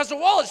 well, because a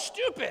wall is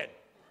stupid.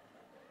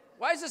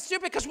 Why is it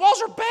stupid? Because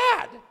walls are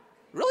bad.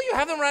 Really? You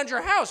have them around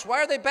your house. Why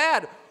are they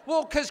bad?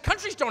 Well, because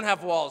countries don't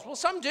have walls. Well,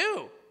 some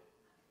do.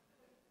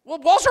 Well,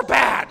 walls are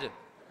bad.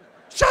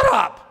 Shut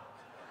up.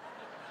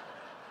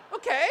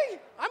 Okay,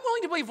 I'm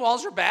willing to believe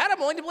walls are bad. I'm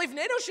willing to believe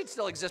NATO should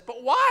still exist,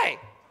 but why?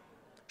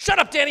 Shut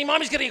up, Danny.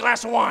 Mommy's getting a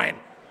glass of wine.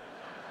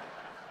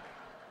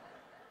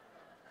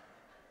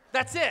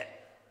 That's it.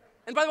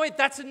 And by the way,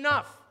 that's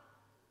enough.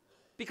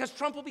 Because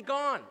Trump will be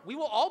gone. We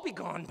will all be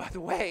gone, by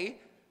the way.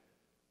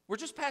 We're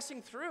just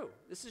passing through.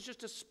 This is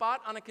just a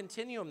spot on a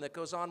continuum that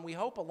goes on, we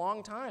hope, a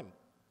long time.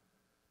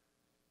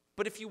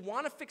 But if you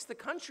want to fix the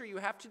country, you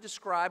have to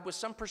describe with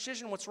some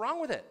precision what's wrong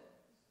with it.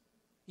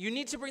 You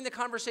need to bring the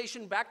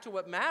conversation back to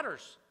what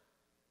matters.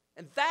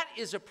 And that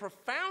is a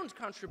profound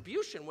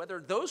contribution. Whether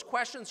those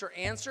questions are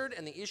answered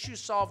and the issue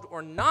solved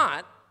or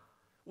not,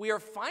 we are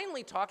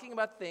finally talking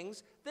about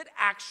things that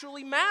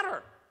actually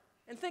matter.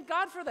 And thank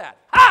God for that.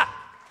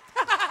 Ha!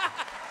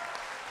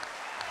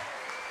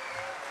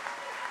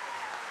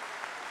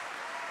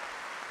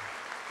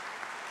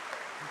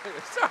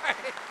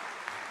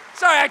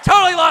 Sorry, I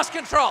totally lost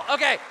control.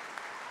 Okay.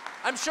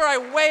 I'm sure I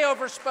way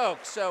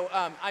overspoke. So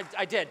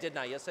I did, didn't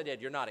I? Yes, I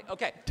did. You're nodding.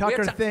 Okay.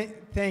 Tucker,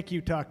 thank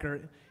you,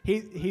 Tucker.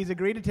 He's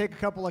agreed to take a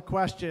couple of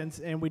questions,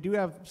 and we do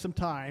have some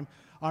time.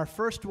 Our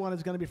first one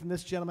is going to be from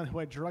this gentleman who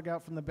I drug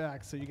out from the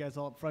back, so you guys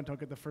all up front don't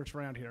get the first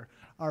round here.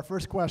 Our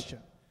first question.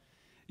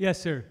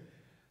 Yes, sir.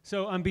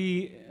 So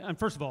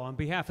first of all, on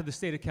behalf of the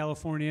state of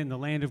California and the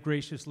land of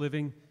gracious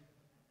living,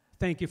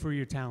 thank you for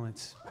your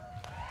talents.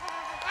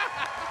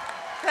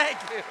 Thank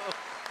you.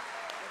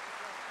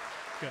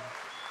 Good.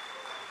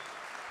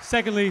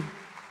 Secondly,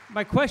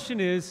 my question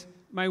is,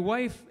 my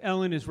wife,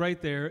 Ellen, is right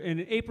there.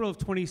 In April of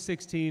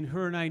 2016,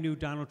 her and I knew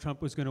Donald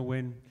Trump was going to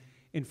win.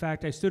 In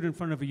fact, I stood in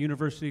front of a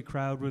university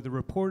crowd with a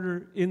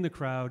reporter in the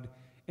crowd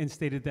and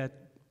stated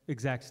that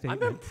exact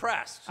statement. I'm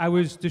impressed. I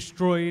was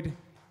destroyed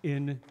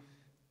in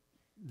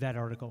that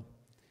article.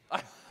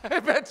 I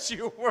bet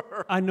you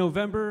were. On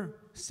November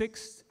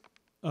 6th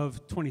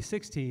of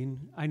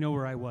 2016, I know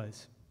where I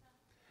was.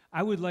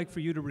 I would like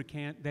for you to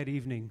recant that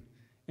evening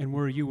and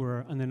where you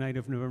were on the night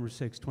of November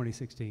 6th,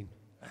 2016.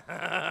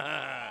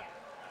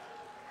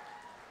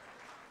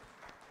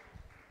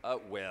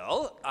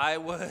 Well, I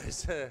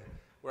was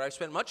where I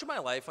spent much of my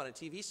life on a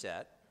TV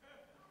set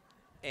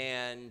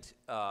and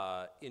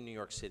in New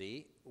York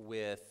City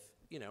with,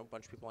 you know, a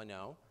bunch of people I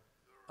know.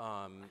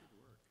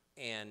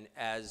 And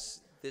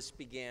as this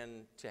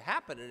began to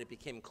happen and it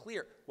became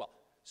clear, well,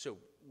 so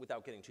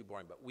without getting too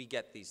boring, but we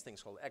get these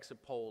things called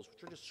exit polls,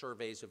 which are just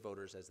surveys of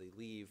voters as they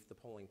leave the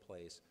polling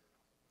place.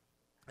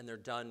 And they're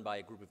done by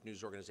a group of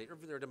news organizations,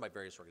 or they're done by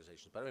various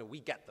organizations. But I mean, we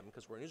get them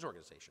because we're a news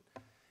organization.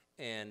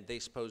 And they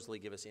supposedly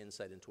give us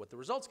insight into what the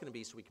result's going to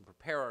be so we can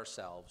prepare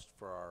ourselves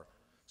for our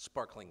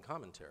sparkling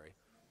commentary.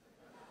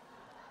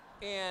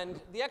 And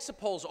the exit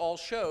polls all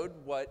showed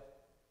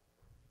what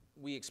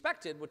we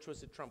expected, which was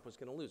that Trump was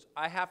going to lose.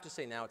 I have to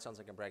say now, it sounds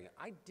like I'm bragging.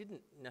 I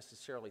didn't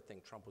necessarily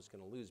think Trump was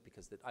going to lose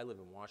because I live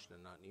in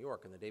Washington, not New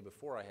York. And the day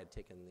before, I had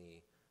taken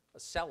the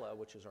Acela,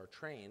 which is our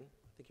train.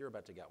 I think you're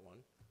about to get one.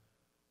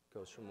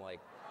 Goes from like,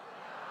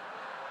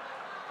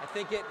 I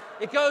think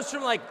it goes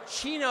from like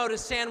Chino to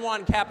San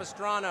Juan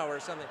Capistrano or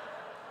something.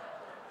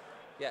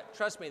 Yeah,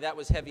 trust me, that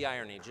was heavy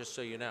irony, just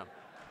so you know.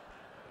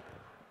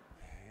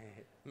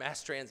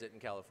 Mass transit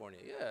in California.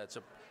 Yeah, it's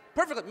a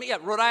perfectly, yeah,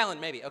 Rhode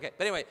Island maybe. Okay,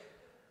 but anyway,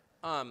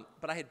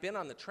 but I had been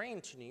on the train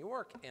to New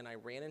York and I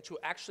ran into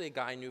actually a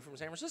guy I knew from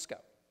San Francisco.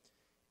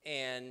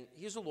 And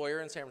he was a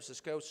lawyer in San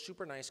Francisco,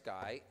 super nice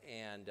guy,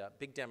 and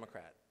big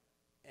Democrat.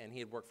 And he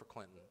had worked for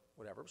Clinton,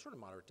 whatever, sort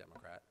of moderate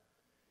Democrat.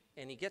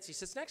 And he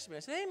sits next to me.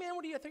 I said, hey, man, I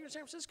thought you were in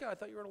San Francisco. I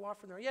thought you were at a law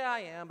firm there. Yeah, I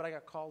am, but I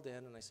got called in.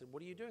 And I said,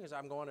 what are you doing? He said,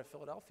 I'm going to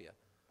Philadelphia.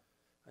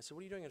 I said,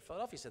 what are you doing in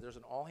Philadelphia? He said, there's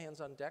an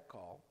all-hands-on-deck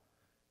call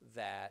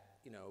that,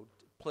 you know,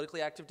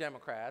 politically active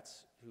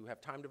Democrats who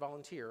have time to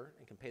volunteer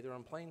and can pay their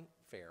own plane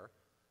fare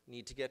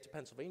need to get to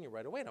Pennsylvania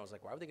right away. And I was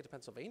like, why would they get to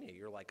Pennsylvania?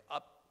 You're like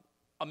up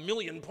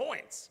 1,000,000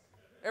 points.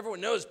 Everyone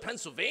knows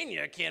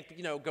Pennsylvania can't,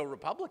 you know, go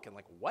Republican.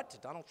 Like, what? To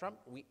Donald Trump?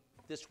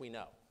 This we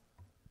know.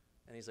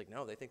 And he's like,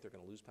 no, they think they're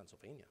going to lose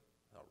Pennsylvania.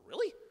 I thought,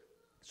 really?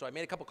 So I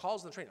made a couple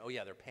calls on the train. Oh,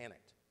 yeah, they're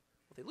panicked.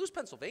 Well, if they lose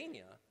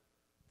Pennsylvania,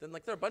 then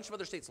like there are a bunch of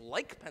other states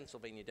like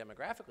Pennsylvania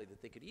demographically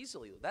that they could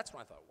easily lose. That's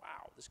when I thought,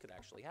 wow, this could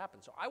actually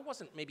happen. So I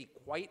wasn't maybe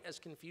quite as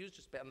confused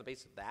just on the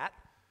basis of that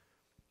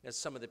as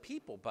some of the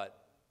people,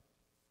 but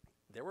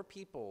there were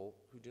people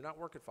who do not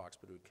work at Fox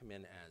but who would come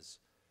in as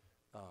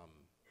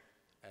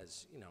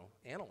you know,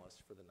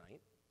 analysts for the night.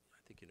 I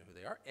think you know who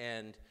they are.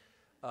 And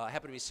I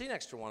happened to be sitting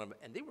next to one of them,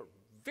 and they were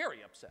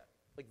very upset,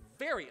 like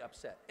very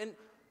upset. And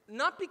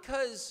not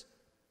because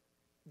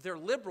they're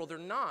liberal, they're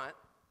not,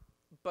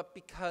 but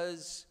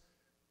because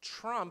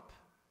Trump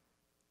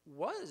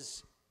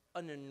was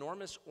an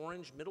enormous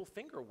orange middle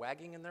finger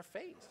wagging in their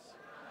face.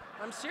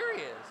 I'm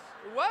serious.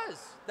 It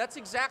was. That's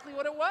exactly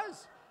what it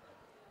was.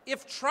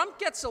 If Trump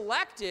gets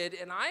elected,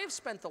 and I have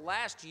spent the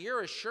last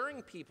year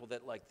assuring people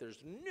that, like,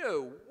 there's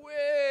no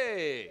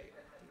way.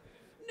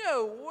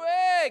 No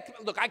way.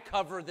 Look, I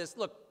cover this.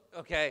 Look,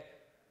 okay.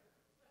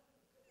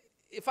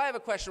 If I have a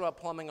question about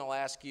plumbing, I'll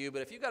ask you.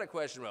 But if you've got a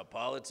question about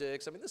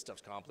politics, I mean, this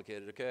stuff's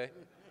complicated, okay?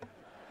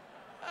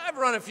 I've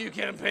run a few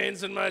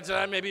campaigns in my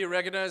time. Maybe you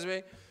recognize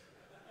me.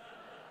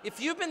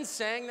 If you've been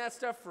saying that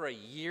stuff for a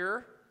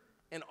year,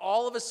 and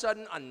all of a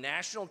sudden on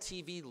national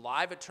TV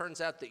live it turns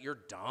out that you're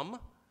dumb,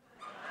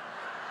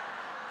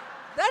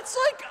 that's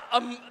like, I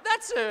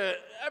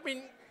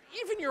mean,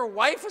 even your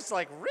wife is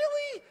like,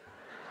 really?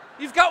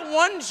 You've got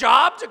one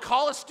job to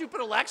call a stupid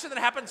election that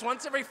happens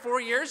once every 4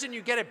 years and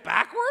you get it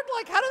backward?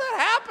 Like, how did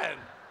that happen?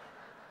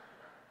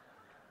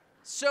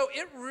 So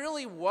it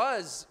really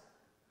was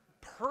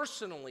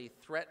personally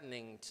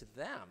threatening to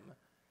them,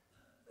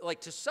 like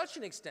to such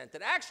an extent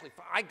that actually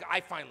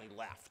I finally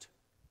left.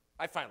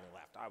 I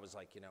was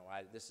like, you know,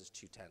 this is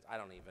too tense. I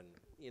don't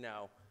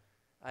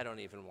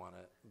even want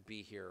to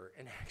be here.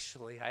 And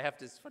actually,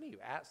 it's funny you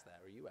asked that,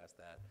 or you asked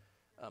that.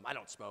 I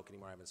don't smoke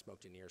anymore. I haven't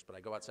smoked in years. But I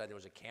go outside, there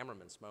was a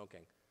cameraman smoking.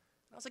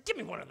 And I was like, give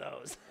me one of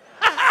those.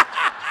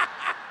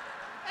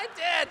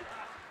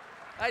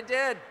 I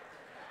did.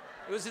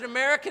 It was an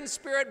American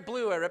Spirit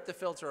Blue. I ripped the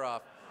filter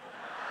off.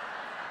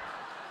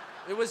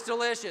 It was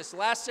delicious.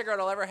 Last cigarette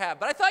I'll ever have.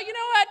 But I thought, you know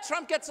what?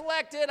 Trump gets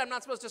elected. I'm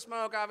not supposed to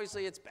smoke.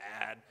 Obviously, it's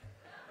bad.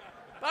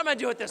 But I'm going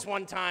to do it this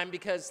one time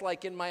because,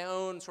 like, in my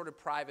own sort of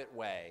private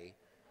way,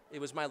 it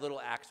was my little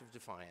act of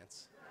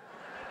defiance.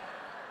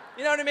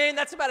 You know what I mean?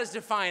 That's about as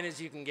defiant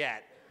as you can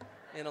get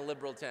in a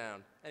liberal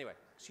town. Anyway,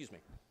 excuse me.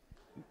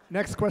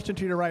 Next question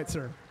to your right,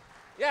 sir.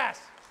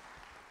 Yes.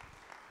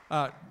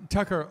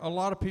 Tucker, a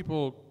lot of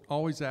people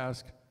always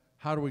ask,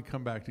 how do we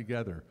come back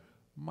together?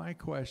 My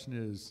question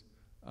is,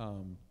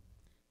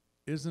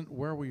 isn't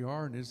where we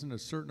are and isn't a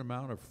certain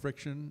amount of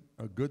friction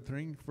a good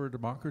thing for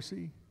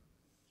democracy?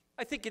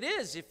 I think it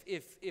is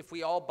if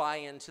we all buy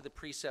into the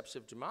precepts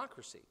of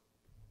democracy,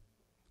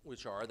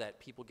 which are that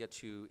people get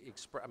to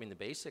express, I mean, the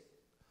basic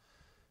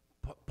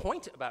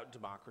point about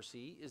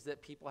democracy is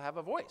that people have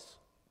a voice.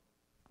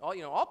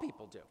 All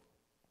people do,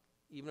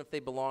 even if they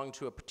belong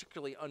to a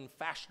particularly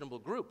unfashionable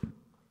group.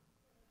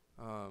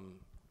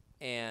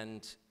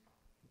 And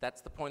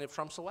that's the point of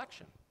Trump's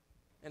election.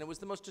 And it was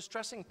the most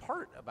distressing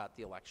part about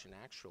the election,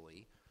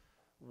 actually,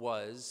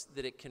 was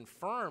that it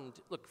confirmed,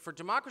 look, for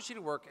democracy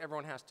to work,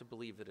 everyone has to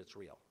believe that it's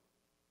real.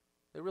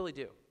 They really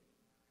do.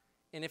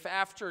 And if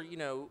after,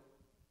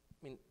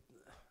 I mean,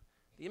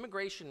 the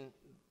Immigration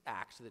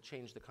Act that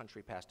changed the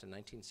country passed in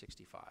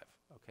 1965,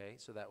 okay?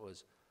 So that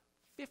was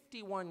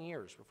 51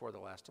 years before the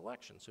last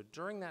election. So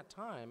during that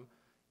time,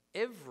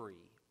 every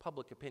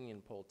public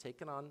opinion poll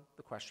taken on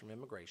the question of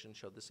immigration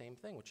showed the same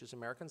thing, which is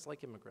Americans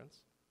like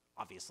immigrants,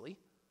 obviously.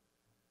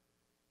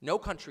 No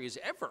country has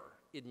ever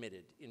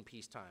admitted in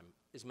peacetime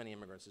as many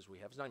immigrants as we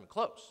have. It's not even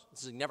close.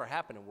 This has never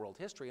happened in world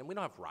history, and we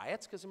don't have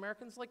riots because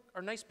Americans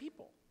are nice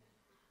people.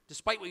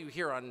 Despite what you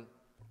hear on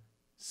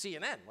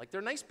CNN,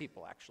 they're nice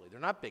people, actually. They're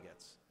not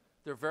bigots.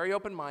 They're very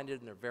open-minded,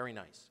 and they're very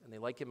nice, and they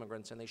like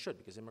immigrants, and they should,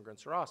 because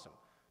immigrants are awesome.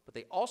 But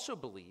they also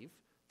believe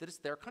that it's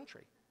their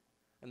country,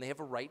 and they have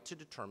a right to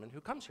determine who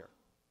comes here.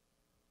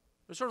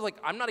 They're sort of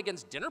I'm not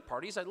against dinner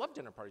parties. I love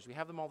dinner parties. We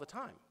have them all the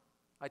time.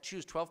 I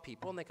choose 12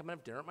 people, and they come and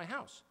have dinner at my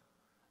house.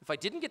 If I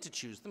didn't get to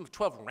choose them, if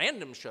 12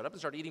 randoms showed up and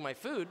started eating my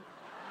food,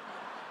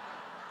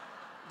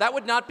 that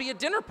would not be a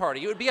dinner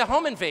party. It would be a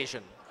home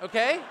invasion,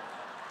 okay?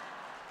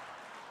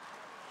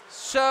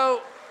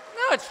 So,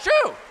 no, it's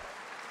true.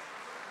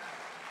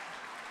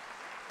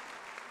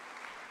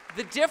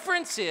 The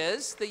difference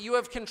is that you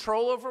have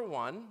control over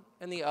one,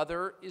 and the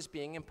other is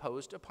being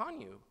imposed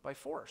upon you by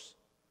force.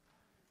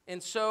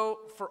 And so,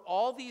 for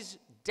all these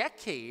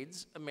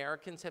decades,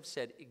 Americans have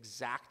said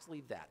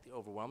exactly that. The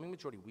overwhelming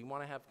majority, we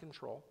want to have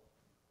control,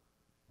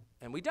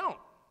 and we don't.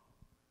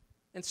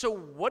 And so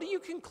what do you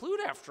conclude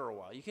after a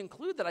while? You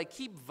conclude that I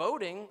keep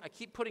voting, I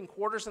keep putting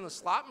quarters in the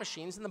slot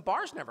machines, and the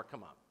bars never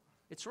come up.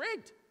 It's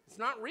rigged. It's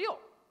not real.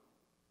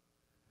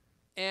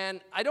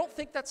 And I don't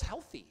think that's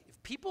healthy.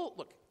 If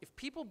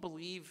people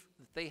believe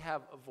that they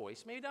have a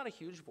voice, maybe not a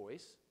huge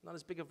voice, not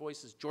as big a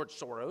voice as George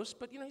Soros,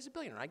 but he's a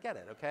billionaire, I get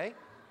it, okay?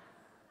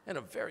 And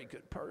a very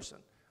good person.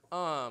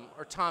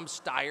 Or Tom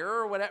Steyer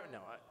or whatever. No,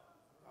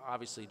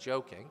 obviously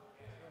joking.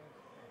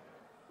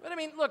 But I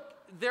mean, look,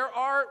 there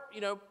are,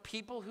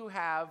 people who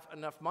have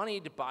enough money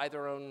to buy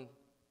their own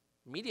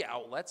media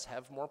outlets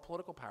have more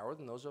political power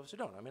than those of us who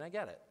don't. I mean, I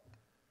get it.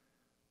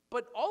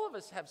 But all of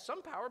us have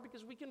some power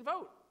because we can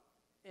vote.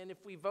 And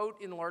if we vote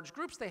in large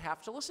groups, they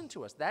have to listen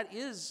to us. That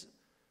is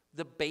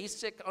the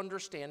basic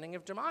understanding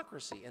of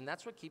democracy, and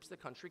that's what keeps the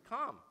country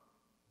calm.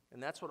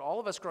 And that's what all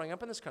of us growing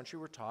up in this country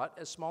were taught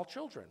as small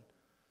children.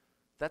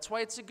 That's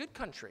why it's a good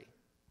country,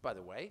 by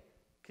the way,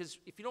 because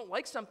if you don't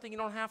like something, you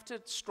don't have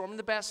to storm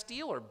the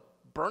Bastille or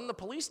burn the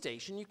police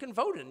station. You can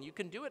vote, and you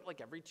can do it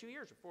every 2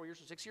 years or 4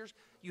 years or 6 years.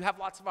 You have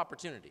lots of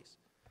opportunities.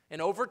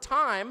 And over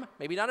time,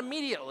 maybe not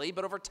immediately,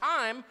 but over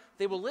time,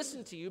 they will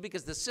listen to you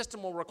because the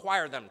system will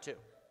require them to.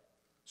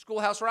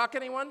 Schoolhouse Rock,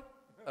 anyone?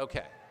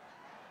 Okay.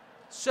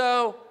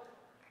 So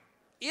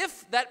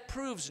if that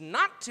proves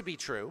not to be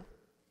true,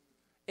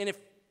 and if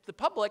the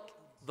public,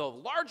 the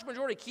large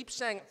majority, keeps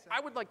saying,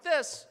 I would like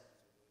this,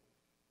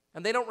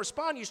 and they don't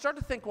respond, you start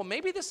to think, well,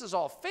 maybe this is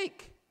all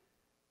fake.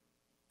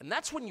 And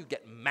that's when you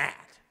get mad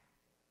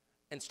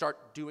and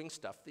start doing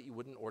stuff that you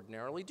wouldn't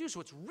ordinarily do. So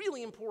it's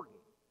really important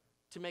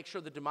to make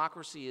sure the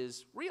democracy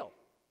is real.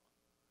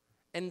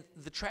 And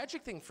the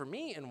tragic thing for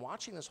me in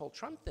watching this whole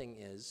Trump thing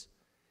is,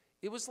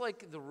 it was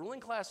like the ruling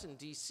class in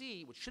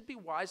D.C., which should be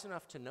wise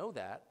enough to know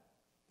that,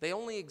 they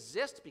only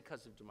exist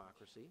because of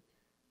democracy.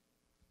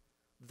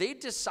 They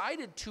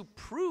decided to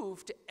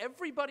prove to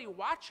everybody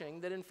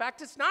watching that, in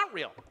fact, it's not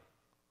real.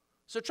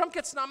 So Trump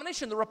gets the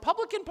nomination. The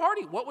Republican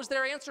Party, what was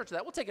their answer to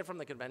that? We'll take it from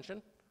the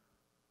convention.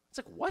 It's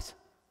like, what?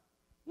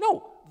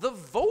 No, the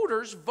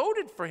voters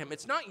voted for him.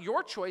 It's not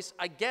your choice.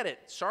 I get it.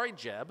 Sorry,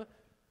 Jeb.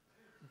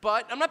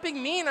 But I'm not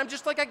being mean. I'm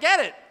just I get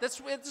it.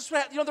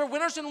 They're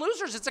winners and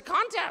losers. It's a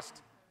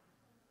contest.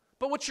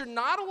 But what you're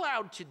not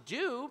allowed to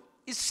do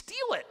is steal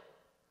it.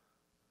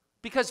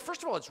 Because,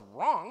 first of all, it's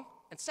wrong.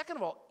 And second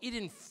of all, it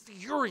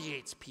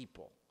infuriates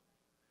people.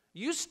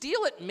 You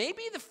steal it,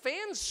 maybe the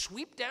fans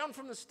sweep down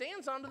from the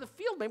stands onto the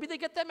field. Maybe they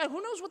get that mad.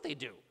 Who knows what they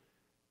do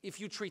if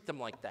you treat them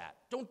like that?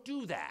 Don't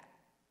do that.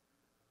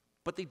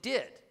 But they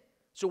did.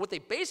 So what they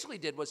basically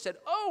did was said,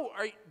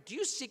 do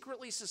you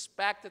secretly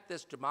suspect that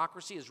this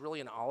democracy is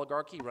really an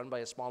oligarchy run by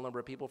a small number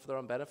of people for their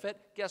own benefit?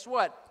 Guess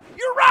what?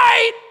 You're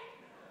right!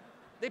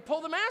 They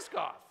pull the mask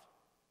off.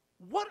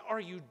 What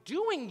are you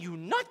doing, you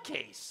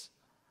nutcase,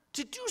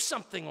 to do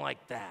something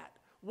like that?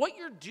 What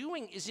you're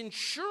doing is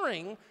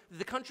ensuring that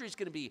the country is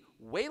going to be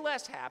way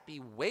less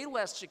happy, way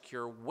less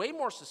secure, way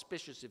more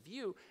suspicious of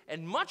you,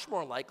 and much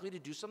more likely to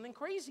do something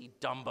crazy,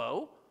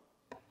 Dumbo.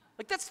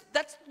 That's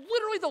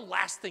literally the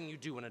last thing you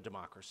do in a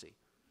democracy.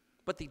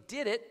 But they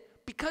did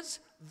it because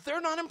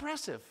they're not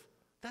impressive.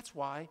 That's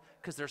why,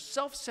 because they're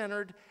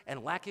self-centered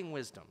and lacking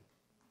wisdom.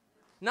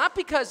 Not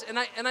because,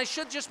 and I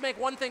should just make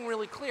one thing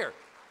really clear.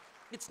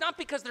 It's not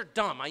because they're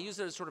dumb. I use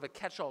it as sort of a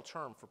catch-all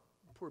term for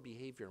poor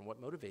behavior and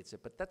what motivates it,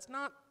 but that's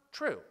not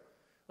true.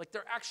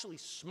 They're actually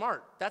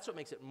smart. That's what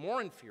makes it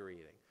more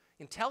infuriating.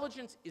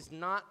 Intelligence is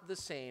not the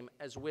same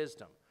as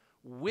wisdom.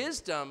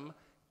 Wisdom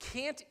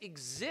can't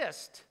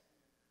exist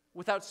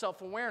without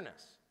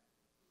self-awareness.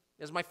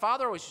 As my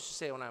father always used to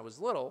say when I was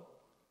little,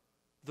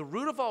 the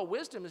root of all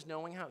wisdom is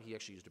knowing how, he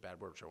actually used a bad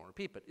word which I won't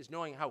repeat, but is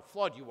knowing how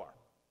flawed you are.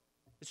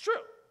 It's true.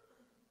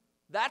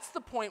 That's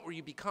the point where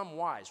you become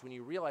wise, when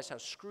you realize how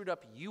screwed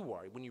up you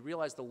are, when you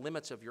realize the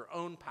limits of your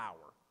own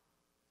power.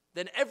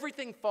 Then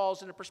everything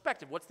falls into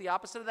perspective. What's the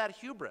opposite of that?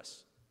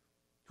 Hubris.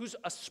 Who's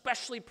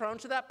especially prone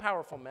to that?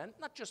 Powerful men.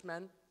 Not just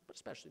men, but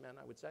especially men,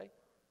 I would say.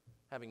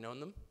 Having known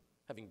them,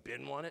 having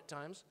been one at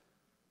times.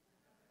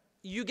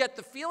 You get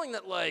the feeling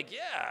that, like,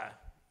 yeah,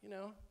 you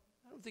know,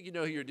 I don't think you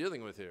know who you're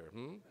dealing with here.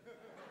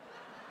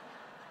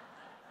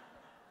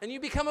 And you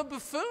become a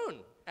buffoon,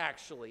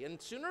 actually.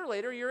 And sooner or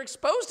later, you're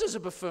exposed as a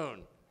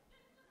buffoon.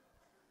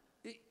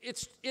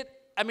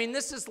 I mean,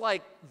 this is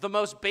like the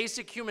most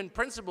basic human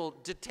principle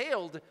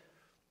detailed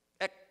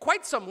at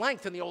quite some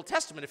length in the Old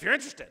Testament, if you're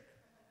interested.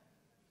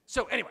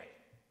 So anyway,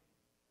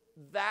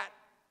 that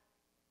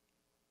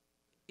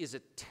is a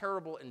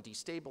terrible and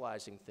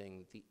destabilizing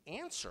thing. The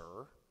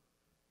answer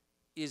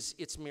is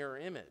its mirror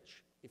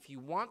image. If you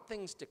want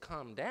things to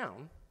calm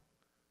down,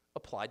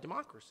 apply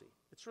democracy.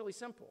 It's really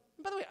simple.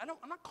 And by the way, I'm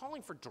not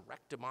calling for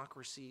direct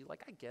democracy.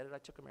 Like, I get it. I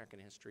took American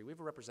history. We have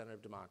a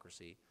representative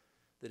democracy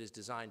that is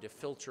designed to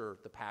filter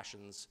the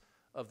passions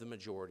of the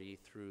majority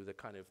through the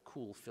kind of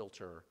cool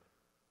filter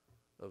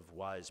of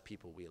wise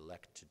people we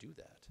elect to do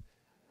that.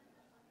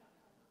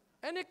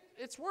 And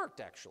it's worked,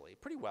 actually,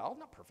 pretty well.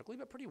 Not perfectly,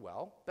 but pretty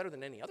well. Better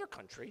than any other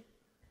country.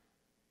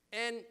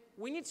 And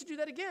we need to do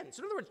that again.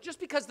 So in other words,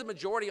 just because the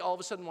majority all of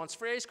a sudden wants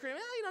free ice cream,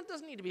 it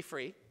doesn't need to be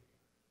free.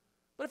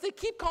 But if they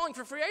keep calling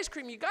for free ice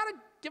cream, you got to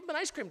give them an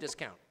ice cream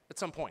discount at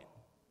some point.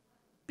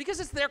 Because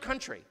it's their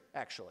country,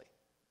 actually.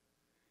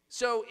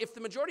 So if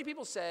the majority of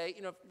people say,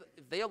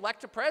 if they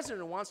elect a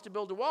president who wants to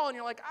build a wall, and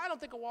you're like, I don't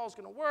think a wall is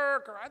going to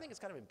work, or I think it's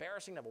kind of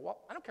embarrassing to have a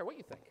wall, I don't care what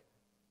you think.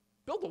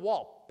 Build the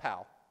wall,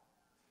 pal.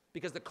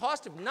 Because the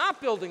cost of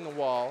not building the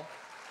wall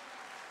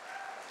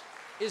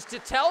is to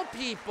tell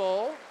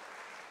people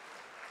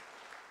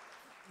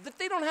that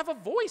they don't have a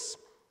voice.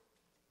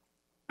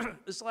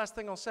 This is the last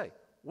thing I'll say.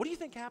 What do you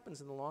think happens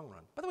in the long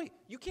run? By the way,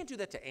 you can't do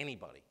that to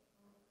anybody.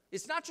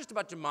 It's not just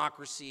about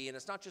democracy, and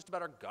it's not just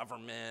about our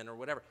government or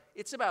whatever.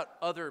 It's about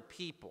other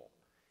people.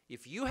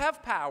 If you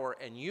have power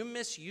and you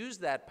misuse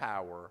that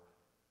power,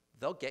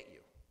 they'll get you.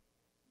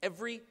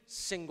 Every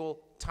single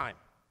time.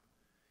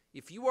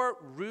 If you are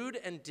rude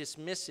and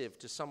dismissive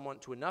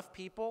to enough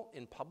people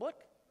in public,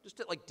 just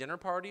at like dinner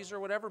parties or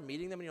whatever,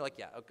 meeting them, and you're like,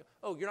 yeah, okay.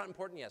 Oh, you're not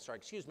important? Yeah, sorry,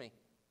 excuse me.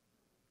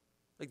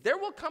 Like, there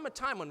will come a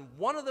time when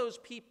one of those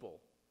people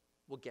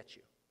will get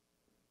you.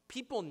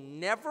 People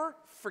never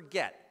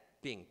forget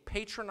being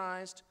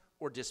patronized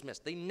or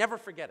dismissed. They never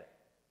forget it.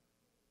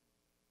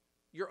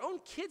 Your own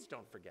kids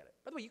don't forget it.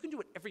 By the way, you can do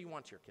whatever you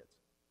want to your kids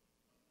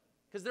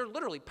because they're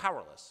literally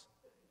powerless.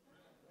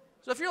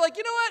 So if you're like,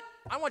 you know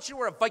what? I want you to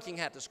wear a Viking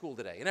hat to school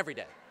today and every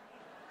day.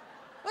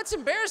 That's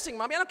embarrassing,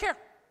 Mommy. I don't care.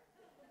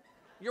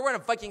 You're wearing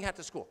a Viking hat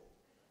to school.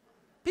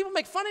 People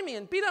make fun of me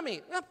and beat on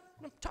me.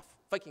 Tough.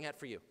 Viking hat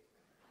for you.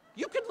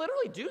 You could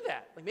literally do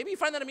that. Like, maybe you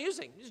find that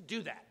amusing. Just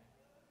do that.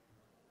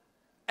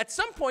 At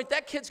some point,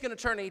 that kid's going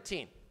to turn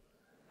 18.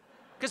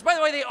 Because, by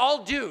the way, they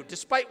all do,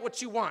 despite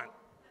what you want.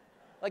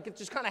 Like, it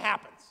just kind of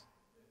happens.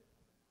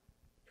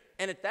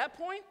 And at that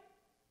point,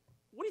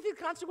 what do you think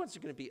the consequences are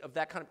going to be of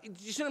that kind of...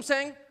 Do you see what I'm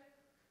saying?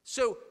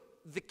 So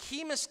the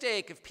key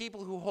mistake of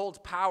people who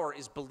hold power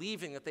is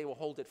believing that they will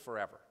hold it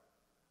forever.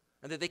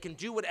 And that they can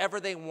do whatever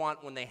they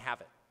want when they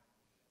have it.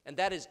 And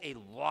that is a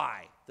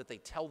lie that they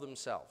tell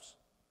themselves.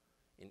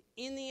 And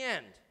in the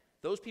end,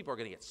 those people are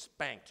going to get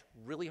spanked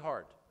really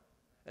hard.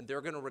 And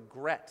they're going to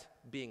regret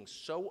being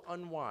so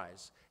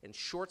unwise and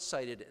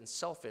short-sighted and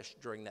selfish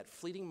during that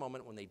fleeting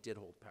moment when they did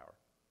hold power.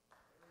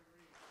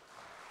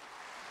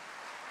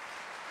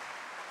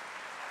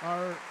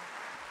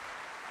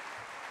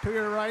 To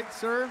your right,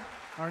 sir.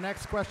 Our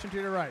next question to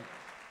your right.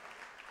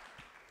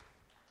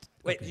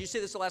 Wait, did you say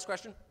this is the last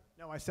question?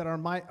 No, I said our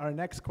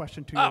next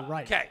question to your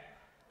right. Okay.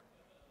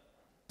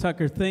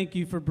 Tucker, thank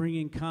you for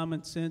bringing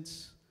common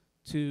sense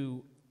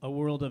to a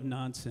world of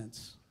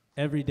nonsense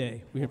every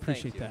day. We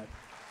appreciate that.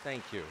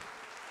 Thank you.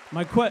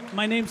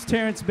 My name's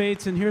Terrence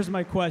Bates, and here's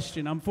my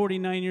question. I'm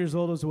 49 years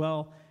old as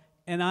well,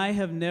 and I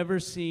have never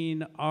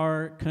seen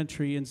our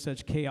country in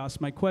such chaos.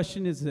 My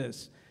question is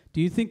this.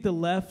 Do you think the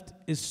left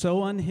is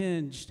so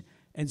unhinged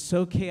and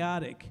so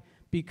chaotic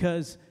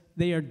because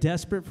they are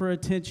desperate for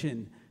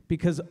attention,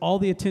 because all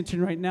the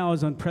attention right now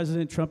is on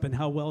President Trump and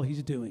how well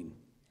he's doing?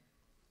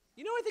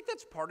 I think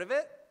that's part of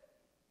it.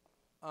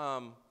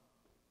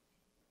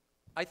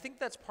 I think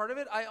that's part of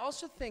it. I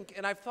also think,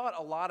 and I've thought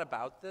a lot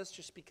about this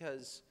just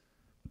because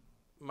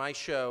my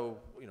show,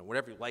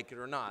 whatever you like it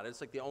or not, it's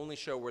like the only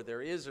show where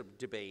there is a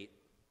debate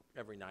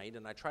every night,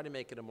 and I try to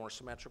make it a more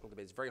symmetrical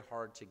debate. It's very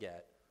hard to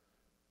get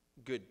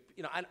good,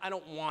 I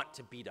don't want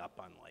to beat up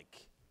on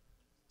like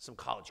some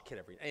college kid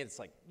every night. It's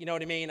like, you know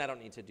what I mean? I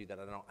don't need to do that.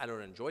 I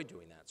don't enjoy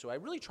doing that. So I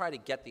really try to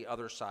get the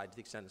other side to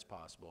the extent it's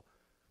possible.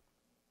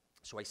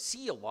 So I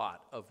see a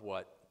lot of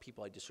what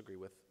people I disagree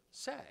with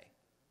say.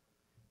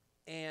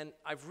 And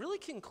I've really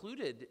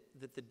concluded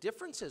that the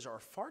differences are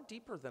far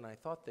deeper than I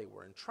thought they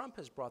were. And Trump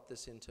has brought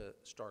this into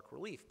stark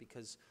relief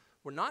because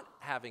we're not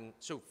having,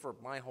 so for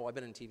I've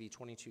been in TV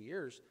 22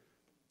 years,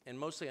 and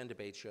mostly on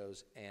debate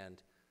shows.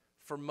 And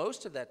for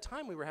most of that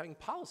time, we were having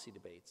policy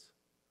debates.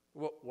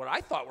 What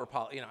I thought were,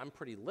 I'm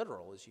pretty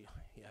literal, as you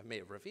may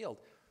have revealed.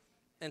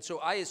 And so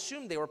I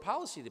assumed they were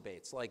policy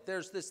debates. Like,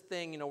 there's this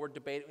thing, we're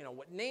debating,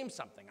 name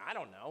something. I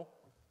don't know.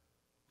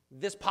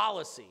 This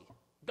policy,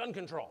 gun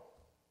control.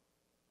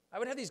 I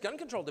would have these gun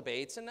control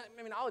debates, and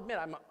I'll admit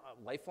I'm a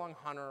lifelong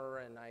hunter,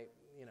 and I,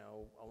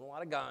 own a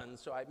lot of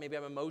guns, so maybe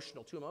I'm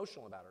too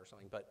emotional about it or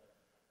something, but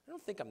I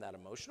don't think I'm that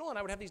emotional. And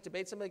I would have these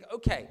debates, and I'm like,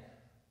 okay,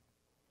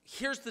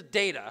 here's the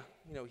data,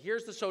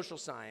 here's the social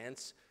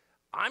science.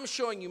 I'm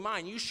showing you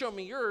mine, you show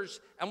me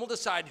yours, and we'll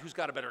decide who's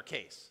got a better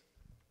case.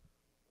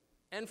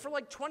 And for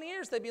like 20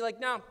 years, they'd be like,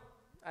 no,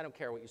 I don't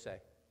care what you say.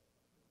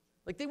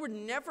 Like, they were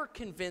never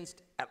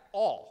convinced at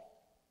all,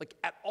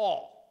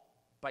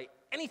 by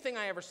anything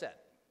I ever said.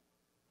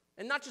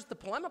 And not just the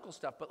polemical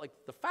stuff, but like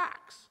the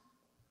facts.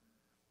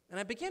 And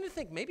I began to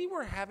think, maybe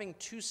we're having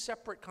two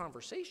separate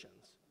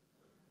conversations.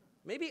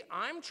 Maybe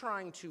I'm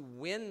trying to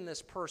win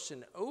this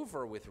person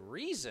over with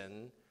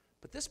reason,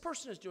 but this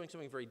person is doing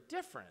something very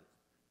different.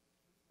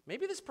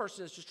 Maybe this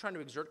person is just trying to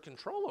exert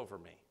control over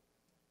me.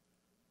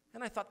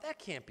 And I thought, that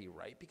can't be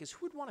right, because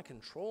who would want to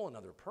control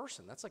another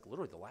person? That's like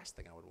literally the last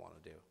thing I would want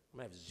to do.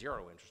 I have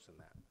zero interest in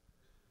that.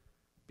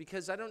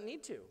 Because I don't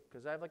need to,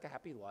 because I have like a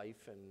happy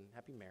life and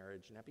happy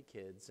marriage and happy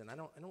kids, and I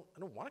don't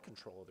want to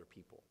control other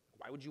people.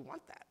 Why would you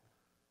want that?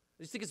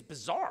 I just think it's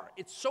bizarre.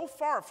 It's so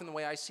far from the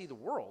way I see the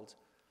world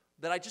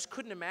that I just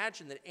couldn't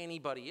imagine that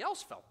anybody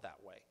else felt that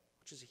way,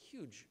 which is a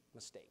huge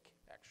mistake,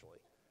 actually.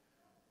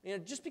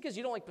 Just because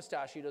you don't like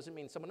pistachio doesn't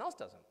mean someone else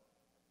doesn't.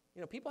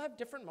 People have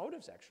different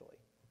motives, actually.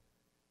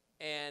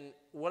 And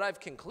what I've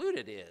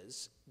concluded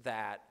is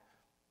that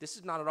this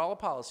is not at all a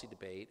policy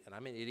debate, and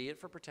I'm an idiot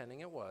for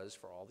pretending it was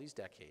for all these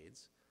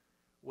decades.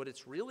 What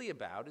it's really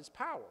about is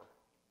power.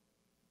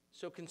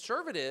 So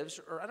conservatives,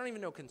 or I don't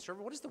even know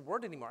conservative, what is the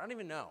word anymore? I don't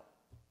even know.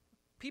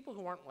 People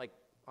who aren't like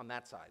on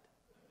that side.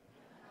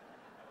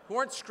 Who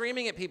aren't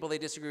screaming at people they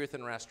disagree with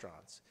in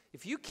restaurants.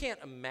 If you can't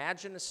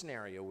imagine a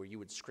scenario where you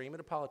would scream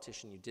at a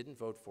politician you didn't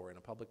vote for in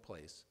a public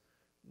place,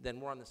 then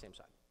we're on the same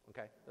side,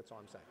 okay? That's all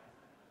I'm saying.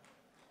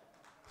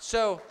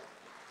 So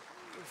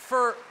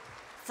for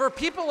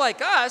people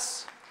like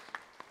us,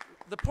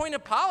 the point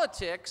of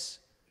politics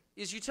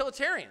is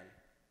utilitarian.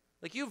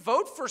 Like, you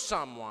vote for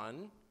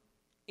someone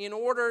in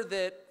order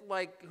that,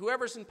 like,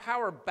 whoever's in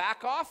power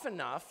back off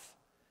enough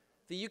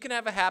that you can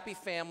have a happy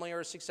family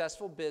or a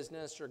successful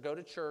business or go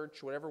to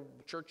church, whatever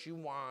church you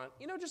want,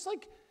 just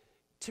like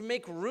to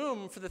make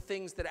room for the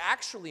things that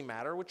actually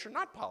matter, which are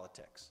not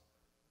politics.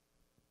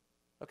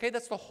 Okay,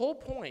 that's the whole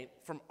point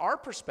from our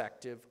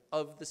perspective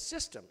of the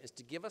system, is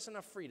to give us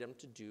enough freedom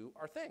to do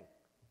our thing.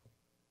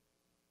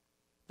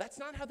 That's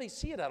not how they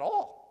see it at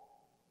all.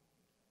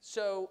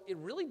 So it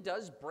really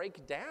does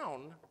break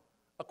down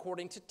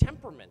according to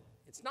temperament.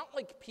 It's not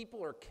like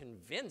people are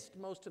convinced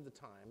most of the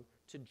time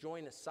to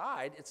join a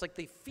side. It's like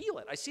they feel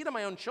it. I see it in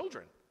my own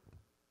children.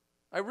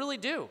 I really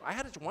do. I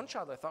had one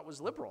child I thought was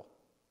liberal.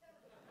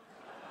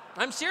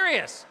 I'm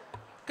serious.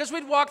 Because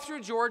we'd walk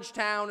through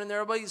Georgetown, and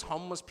there were these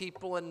homeless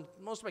people, and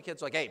most of my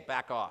kids were like, hey,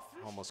 back off,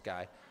 homeless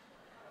guy.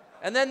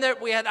 And then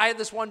I had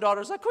this one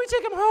daughter who's like, can we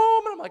take him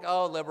home? And I'm like,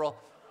 oh, liberal.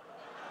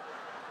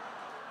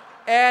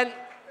 And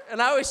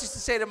I always used to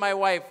say to my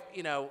wife,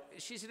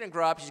 she's going to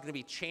grow up, she's going to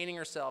be chaining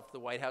herself to the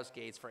White House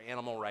gates for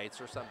animal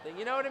rights or something.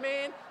 You know what I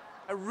mean?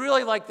 I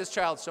really like this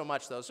child so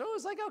much, though. So it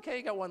was like, okay,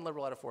 you got one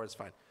liberal out of 4, it's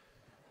fine.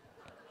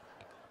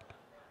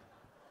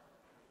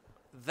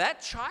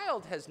 That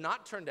child has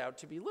not turned out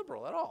to be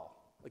liberal at all.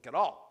 Like, at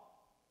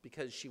all,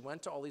 because she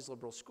went to all these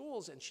liberal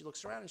schools, and she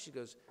looks around and she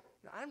goes,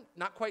 I'm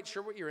not quite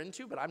sure what you're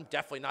into, but I'm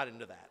definitely not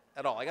into that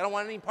at all. Like, I don't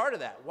want any part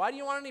of that. Why do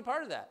you want any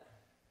part of that?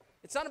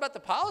 It's not about the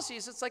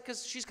policies. It's like,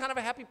 because she's kind of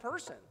a happy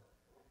person,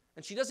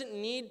 and she doesn't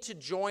need to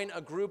join a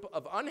group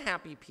of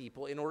unhappy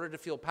people in order to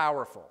feel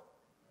powerful.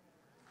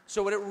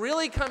 So what it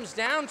really comes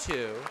down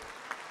to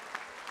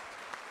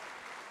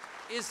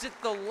is that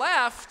the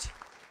left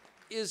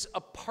is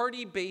a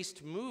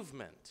party-based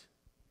movement.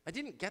 I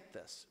didn't get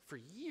this for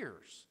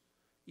years,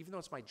 even though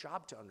it's my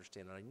job to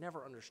understand it. I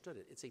never understood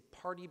it. It's a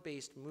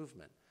party-based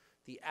movement.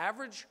 The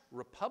average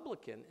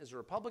Republican is a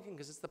Republican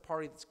because it's the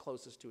party that's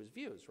closest to his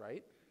views,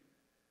 right?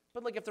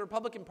 But like, if the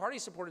Republican Party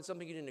supported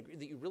something you didn't agree,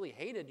 that you really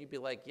hated, you'd be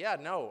like, yeah,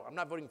 no, I'm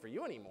not voting for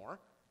you anymore.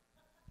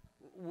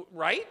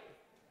 Right?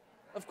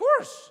 Of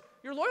course.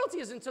 Your loyalty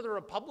isn't to the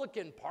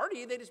Republican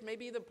Party. They just may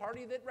be the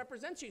party that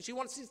represents you. So you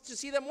want to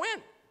see them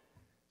win.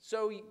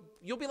 So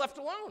you'll be left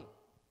alone.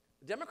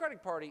 The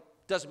Democratic Party,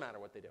 doesn't matter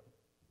what they do.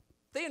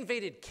 They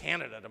invaded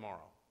Canada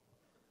tomorrow.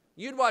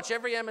 You'd watch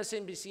every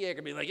MSNBC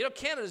anchor be like,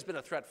 Canada's been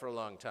a threat for a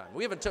long time.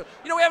 We haven't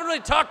really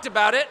talked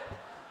about it.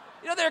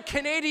 There are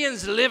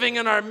Canadians living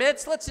in our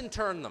midst. Let's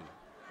intern them.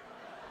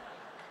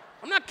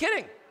 I'm not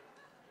kidding.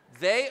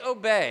 They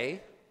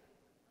obey.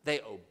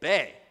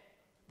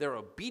 They're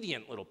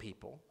obedient little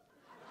people.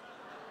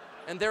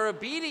 And they're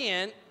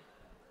obedient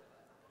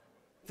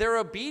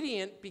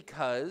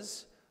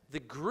because the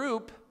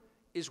group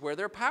is where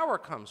their power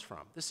comes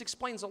from. This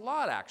explains a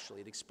lot,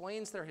 actually. It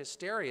explains their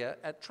hysteria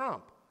at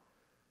Trump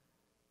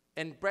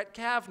and Brett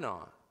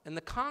Kavanaugh and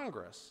the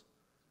Congress.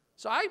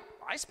 So I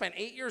spent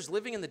 8 years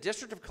living in the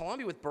District of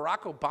Columbia with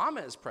Barack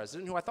Obama as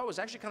president, who I thought was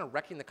actually kind of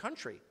wrecking the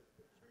country.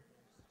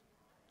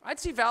 I'd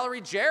see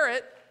Valerie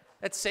Jarrett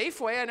at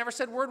Safeway. I never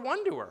said word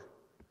one to her.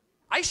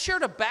 I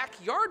shared a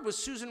backyard with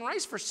Susan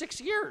Rice for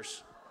 6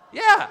 years.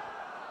 Yeah,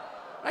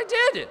 I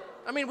did.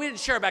 I mean, we didn't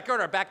share a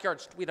backyard. Our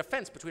backyards, we had a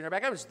fence between our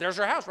backyards. There's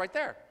her house right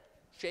there.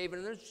 Shaving,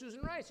 and there's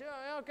Susan Rice.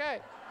 Yeah, okay.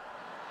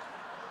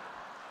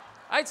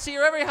 I'd see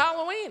her every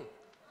Halloween.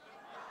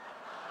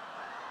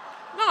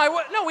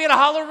 No, we had a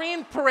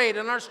Halloween parade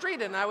on our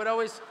street, and I would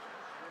always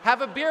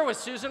have a beer with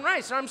Susan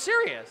Rice. And I'm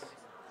serious.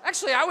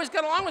 Actually, I always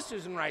got along with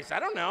Susan Rice. I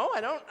don't know.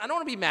 I don't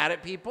want to be mad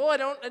at people. I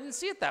didn't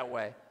see it that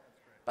way.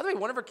 By the way,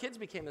 one of her kids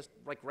became this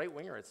like right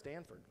winger at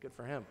Stanford. Good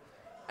for him.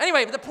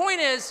 Anyway, but the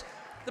point is,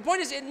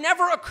 it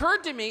never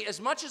occurred to me,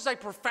 as much as I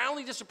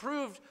profoundly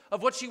disapproved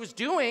of what she was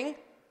doing,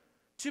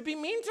 to be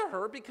mean to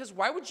her, because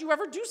why would you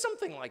ever do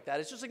something like that?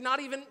 It's just like it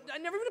never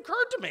even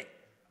occurred to me.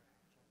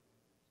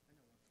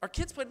 Our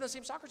kids played in the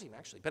same soccer team,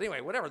 actually. But anyway,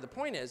 whatever. The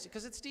point is,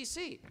 because it's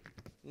D.C.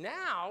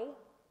 Now,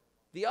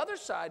 the other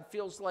side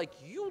feels like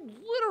you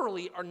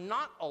literally are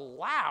not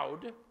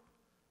allowed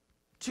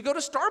to go to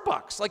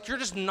Starbucks. Like, you're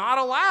just not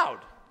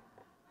allowed.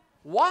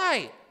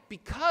 Why?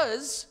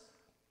 Because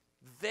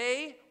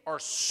they are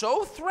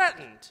so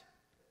threatened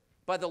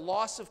by the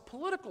loss of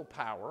political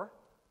power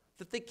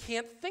that they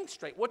can't think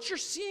straight. What you're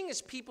seeing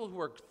is people who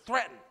are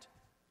threatened.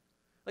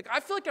 Like,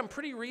 I feel like I'm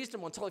pretty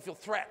reasonable until I feel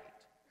threatened.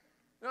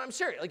 No, I'm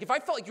serious. Like, if I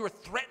felt like you were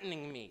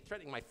threatening me,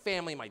 threatening my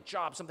family, my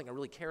job, something I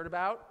really cared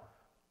about,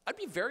 I'd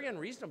be very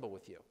unreasonable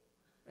with you.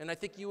 And I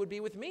think you would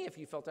be with me if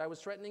you felt I was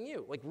threatening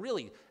you. Like,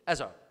 really,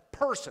 as a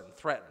person,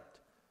 threatened.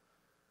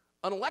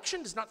 An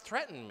election does not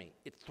threaten me.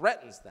 It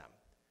threatens them.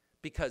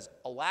 Because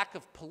a lack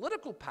of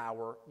political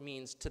power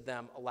means to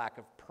them a lack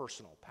of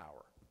personal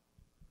power.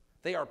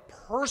 They are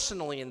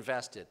personally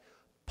invested.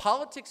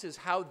 Politics is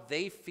how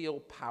they feel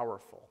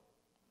powerful.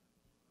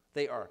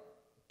 They are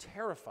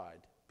terrified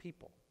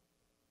people.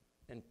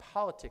 And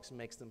politics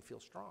makes them feel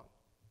strong.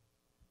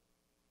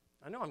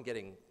 I know I'm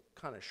getting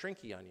kind of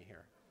shrinky on you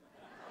here.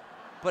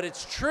 But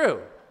it's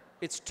true.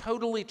 It's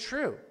totally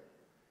true.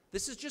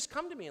 This has just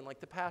come to me in like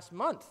the past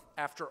month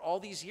after all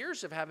these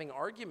years of having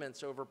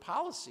arguments over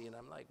policy. And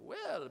I'm like,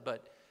 well,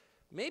 but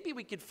maybe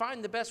we could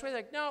find the best way.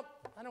 Like, no,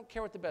 I don't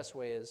care what the best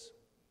way is.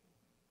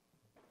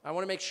 I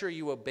want to make sure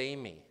you obey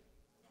me.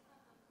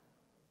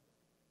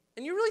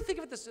 And you really think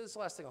of it this is the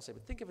last thing I'll say,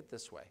 but think of it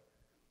this way.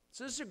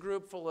 So this is a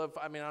group full of,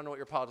 I mean, I don't know what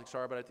your politics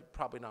are, but I think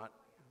probably not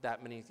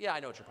that many. Yeah, I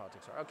know what your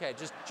politics are. Okay,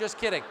 just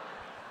kidding.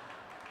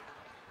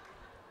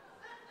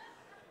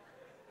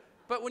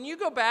 But when you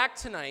go back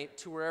tonight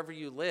to wherever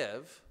you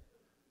live,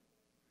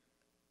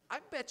 I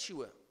bet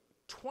you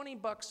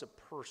 $20 a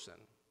person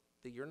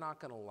that you're not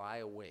going to lie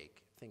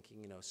awake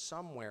thinking,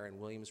 somewhere in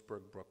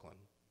Williamsburg, Brooklyn,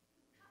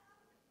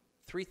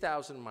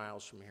 3,000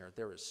 miles from here,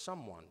 there is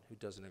someone who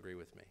doesn't agree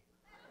with me.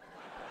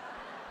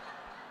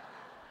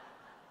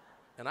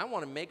 And I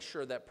want to make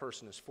sure that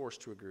person is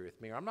forced to agree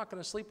with me, or I'm not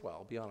going to sleep well,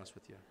 I'll be honest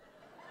with you.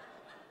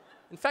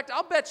 In fact,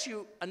 I'll bet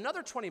you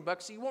another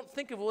 $20 you won't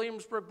think of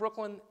Williamsburg,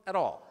 Brooklyn at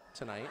all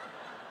tonight.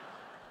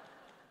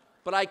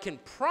 But I can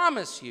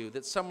promise you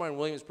that somewhere in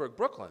Williamsburg,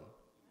 Brooklyn,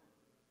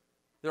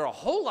 there are a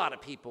whole lot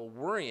of people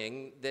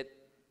worrying that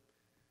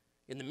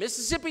in the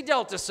Mississippi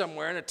Delta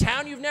somewhere, in a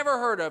town you've never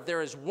heard of,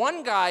 there is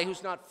one guy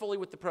who's not fully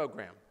with the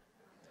program.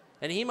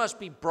 And he must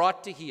be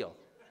brought to heel.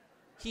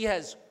 He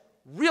has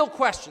real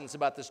questions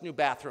about this new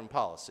bathroom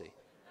policy.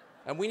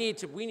 And we need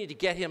to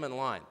get him in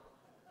line.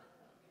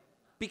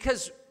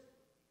 Because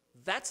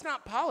that's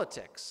not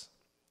politics.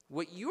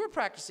 What you are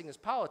practicing is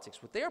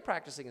politics. What they are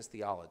practicing is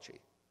theology.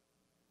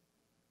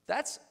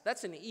 That's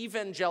an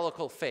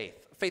evangelical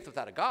faith. A faith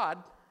without a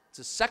God. It's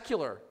a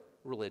secular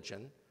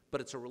religion,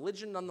 but it's a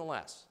religion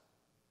nonetheless.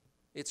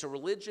 It's a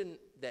religion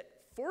that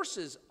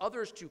forces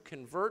others to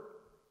convert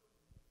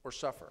or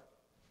suffer.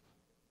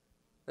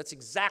 That's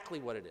exactly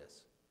what it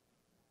is.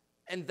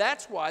 And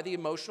that's why the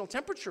emotional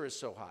temperature is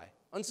so high,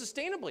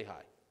 unsustainably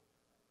high.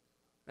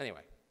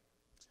 Anyway,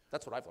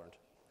 that's what I've learned.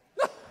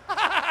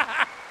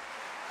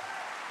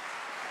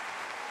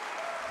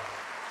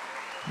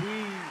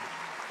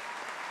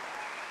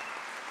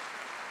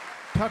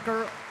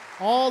 Tucker,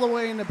 all the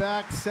way in the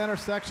back, center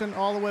section,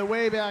 all the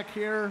way back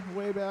here,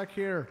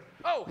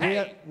 Oh,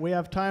 hey. We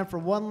have time for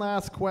one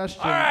last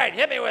question. All right,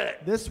 hit me with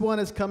it. This one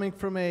is coming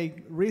from a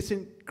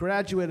recent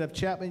graduate of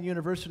Chapman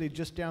University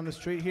just down the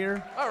street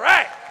here. All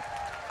right.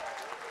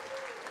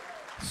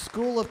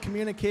 School of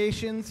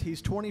Communications.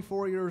 He's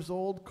 24 years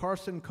old.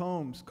 Carlson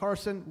Combs.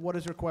 Carlson, what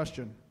is your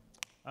question?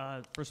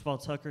 First of all,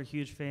 Tucker,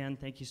 huge fan.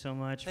 Thank you so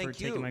much for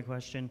taking my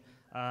question.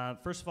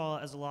 First of all,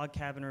 as a log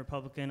cabin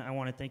Republican, I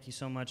want to thank you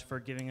so much for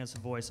giving us a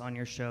voice on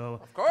your show.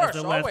 Of course,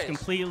 as the always. left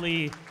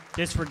completely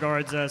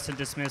disregards us and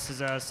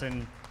dismisses us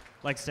and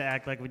likes to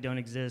act like we don't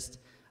exist.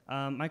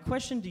 My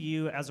question to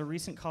you, as a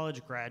recent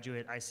college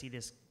graduate, I see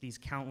these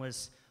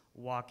countless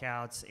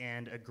walkouts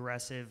and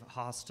aggressive,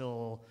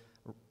 hostile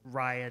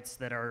riots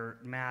that are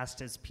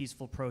masked as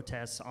peaceful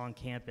protests on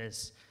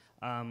campus,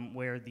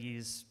 where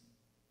these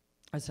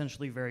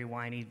essentially very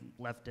whiny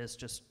leftists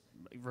just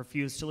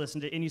refuse to listen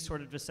to any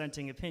sort of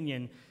dissenting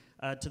opinion,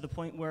 to the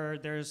point where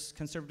there's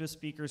conservative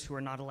speakers who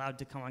are not allowed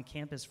to come on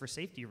campus for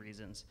safety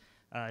reasons.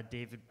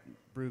 David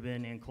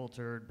Rubin, Ann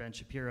Coulter, Ben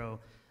Shapiro,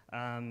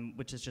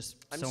 which is just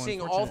I'm so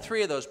seeing unfortunate. all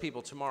three of those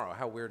people tomorrow.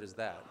 How weird is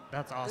that?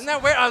 That's awesome. Isn't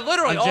that weird?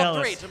 Literally, I'm all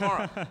jealous. three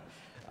tomorrow.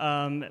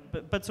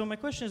 But so my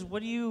question is,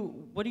 what do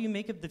you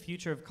make of the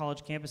future of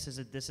college campuses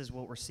that this is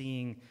what we're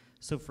seeing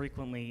so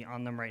frequently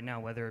on them right now,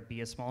 whether it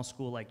be a small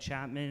school like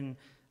Chapman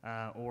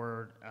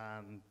or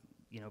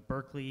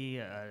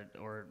Berkeley,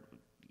 or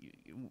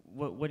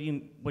what do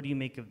you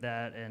make of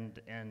that,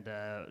 and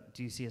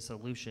do you see a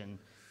solution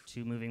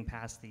to moving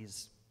past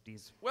these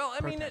Well,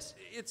 I mean, protests?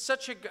 it's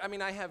such a. I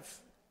mean, I have,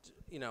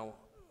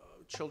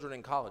 children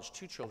in college,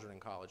 2 children in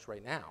college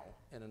right now,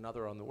 and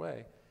another on the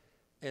way,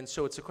 and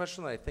so it's a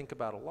question that I think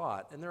about a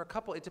lot. And there are a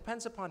couple. It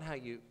depends upon how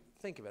you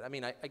think of it. I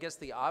mean, I guess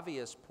the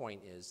obvious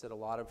point is that a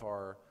lot of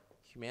our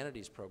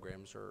humanities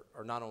programs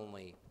are not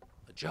only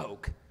a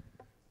joke.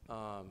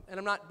 And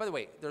I'm not, by the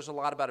way, there's a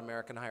lot about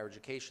American higher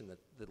education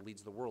that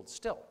leads the world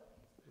still.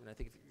 I mean, I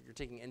think if you're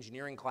taking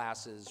engineering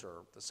classes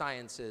or the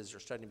sciences or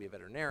studying to be a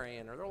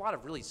veterinarian, or there are a lot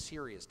of really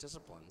serious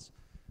disciplines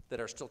that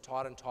are still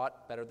taught and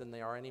taught better than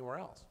they are anywhere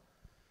else.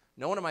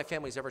 No one in my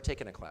family's ever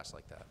taken a class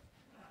like that.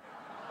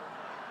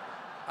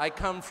 I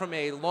come from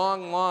a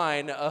long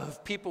line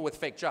of people with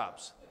fake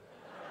jobs.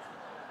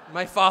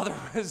 My father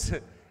was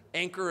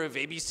anchor of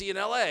ABC in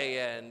LA,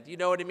 and you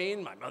know what I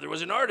mean? My mother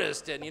was an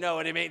artist, and you know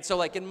what I mean? So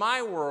like in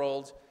my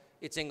world,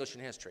 it's English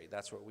and history.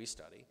 That's what we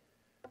study.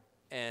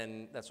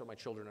 And that's what my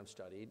children have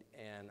studied.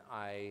 And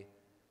I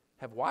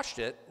have watched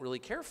it really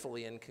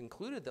carefully and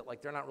concluded that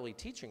like they're not really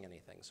teaching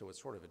anything, so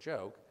it's sort of a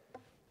joke.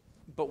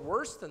 But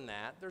worse than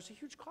that, there's a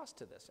huge cost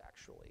to this,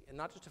 actually. And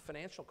not just a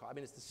financial cost. I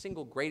mean, it's the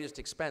single greatest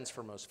expense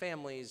for most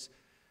families.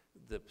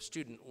 The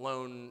student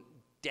loan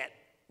debt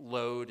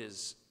load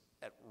is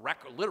at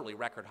literally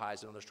record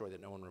highs, another story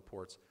that no one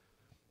reports,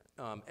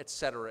 et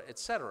cetera, et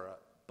cetera.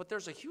 But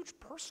there's a huge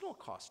personal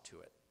cost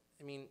to it.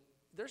 I mean,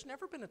 there's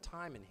never been a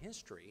time in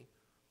history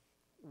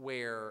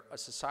where a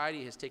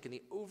society has taken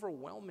the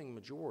overwhelming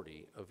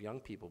majority of young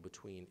people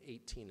between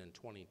 18 and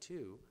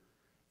 22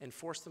 and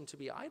forced them to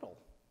be idle,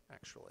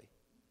 actually.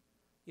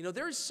 You know,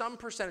 there is some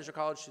percentage of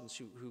college students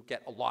who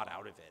get a lot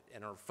out of it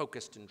and are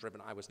focused and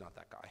driven. I was not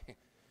that guy.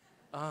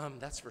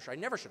 That's for sure. I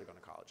never should have gone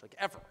to college, like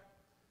ever.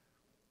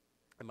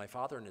 And my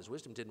father, in his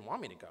wisdom, didn't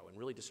want me to go and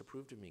really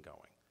disapproved of me going.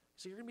 He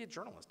said, you're going to be a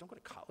journalist. Don't go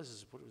to college.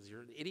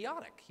 You're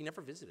idiotic. He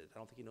never visited. I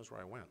don't think he knows where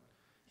I went.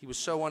 He was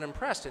so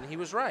unimpressed, and he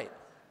was right.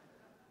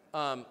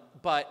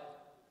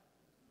 But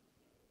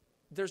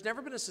there's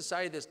never been a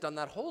society that's done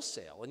that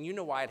wholesale. And you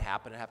know why it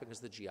happened. It happened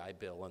because of the GI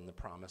Bill and the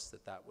promise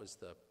that was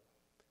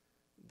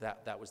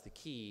the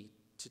key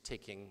to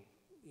taking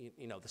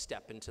the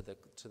step into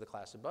the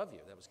class above you.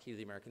 That was key to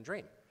the American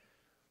dream.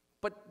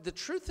 But the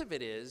truth of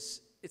it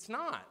is, it's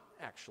not,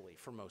 actually,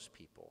 for most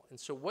people. And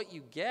so what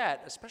you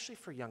get, especially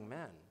for young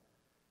men,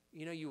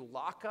 you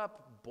lock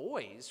up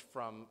boys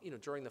from,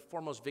 during the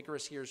 4 most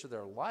vigorous years of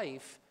their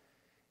life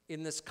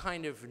in this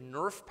kind of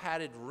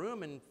Nerf-padded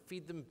room and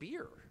feed them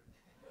beer.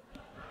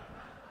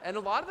 And a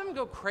lot of them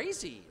go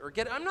crazy or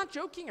I'm not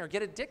joking, or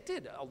get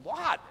addicted a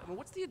lot. I mean,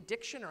 what's the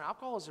addiction or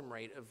alcoholism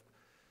rate of,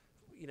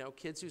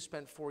 kids who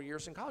spent 4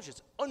 years in college?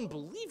 It's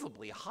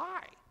unbelievably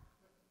high.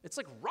 It's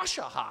like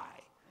Russia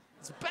high.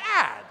 It's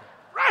bad.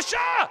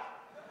 Russia!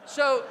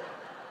 So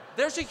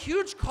there's a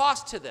huge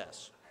cost to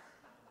this.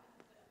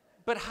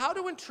 But how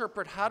to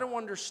interpret, how to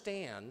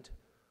understand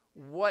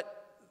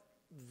what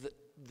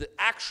the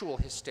actual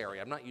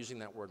hysteria, I'm not using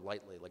that word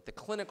lightly, like the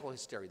clinical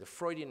hysteria, the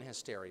Freudian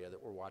hysteria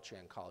that we're watching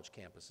on college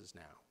campuses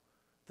now,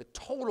 the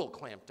total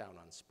clampdown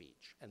on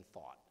speech and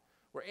thought,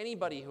 where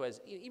anybody who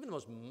has, even the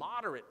most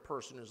moderate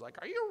person who's like,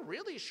 are you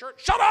really sure?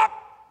 Shut up!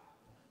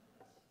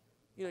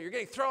 You're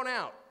getting thrown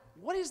out.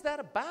 What is that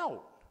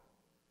about?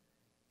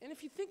 And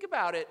if you think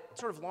about it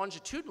sort of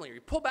longitudinally, or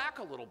you pull back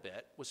a little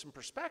bit with some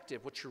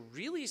perspective, what you're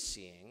really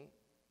seeing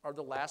are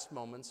the last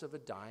moments of a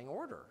dying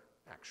order,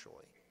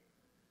 actually.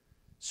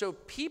 So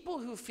people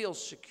who feel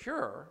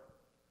secure,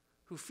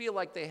 who feel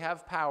like they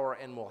have power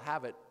and will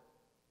have it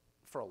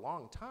for a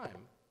long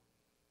time,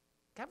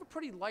 have a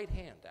pretty light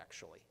hand,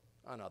 actually,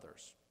 on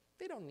others.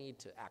 They don't need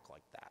to act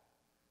like that,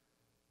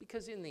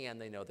 because in the end,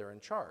 they know they're in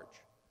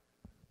charge.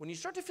 When you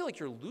start to feel like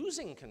you're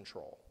losing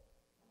control,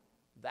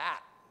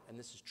 and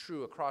this is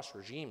true across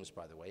regimes,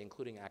 by the way,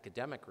 including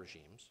academic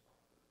regimes,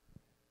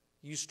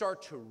 you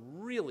start to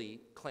really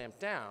clamp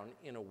down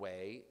in a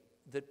way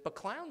that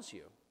beclowns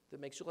you,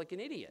 that makes you like an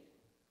idiot.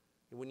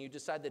 When you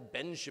decide that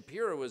Ben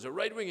Shapiro is a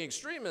right-wing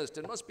extremist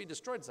and must be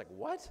destroyed, it's like,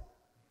 what?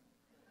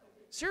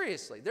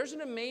 Seriously, there's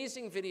an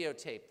amazing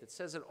videotape that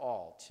says it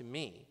all to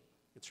me.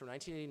 It's from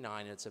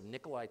 1989, and it's of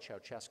Nicolae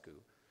Ceausescu,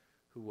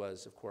 who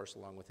was, of course,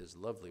 along with his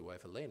lovely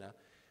wife Elena,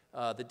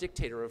 the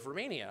dictator of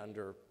Romania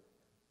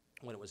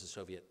when it was a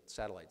Soviet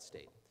satellite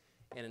state.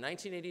 And in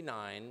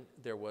 1989,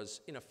 there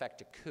was, in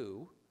effect, a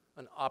coup,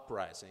 an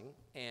uprising,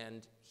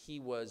 and he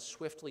was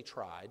swiftly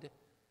tried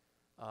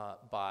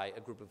by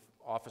a group of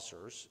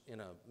officers in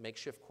a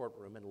makeshift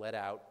courtroom and led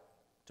out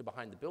to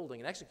behind the building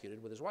and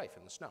executed with his wife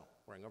in the snow,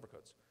 wearing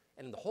overcoats.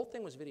 And the whole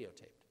thing was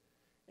videotaped.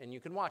 And you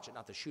can watch it,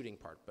 not the shooting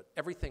part, but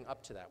everything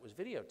up to that was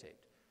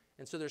videotaped.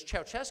 And so there's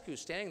Ceausescu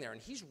standing there,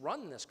 and he's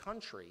run this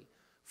country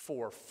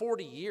for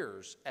 40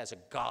 years as a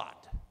god,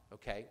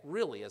 okay?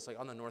 Really, as like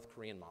on the North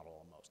Korean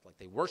model almost, like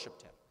they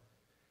worshipped him.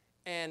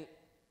 And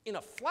in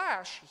a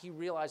flash, he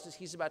realizes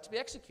he's about to be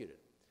executed.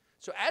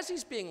 So as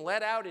he's being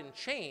led out in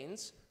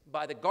chains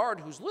by the guard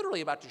who's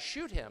literally about to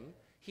shoot him,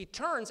 he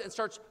turns and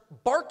starts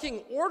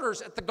barking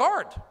orders at the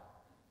guard.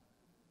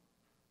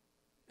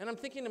 And I'm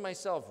thinking to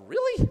myself,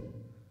 really?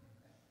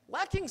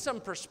 Lacking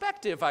some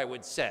perspective, I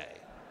would say.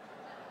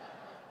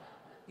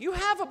 You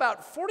have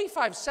about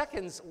 45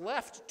 seconds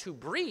left to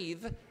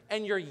breathe,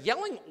 and you're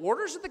yelling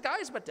orders at the guy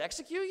who's about to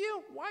execute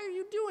you? Why are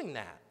you doing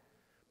that?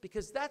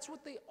 Because that's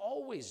what they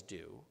always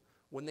do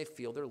when they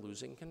feel they're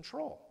losing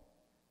control.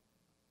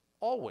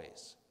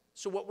 Always.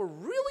 So what we're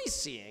really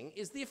seeing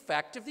is the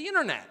effect of the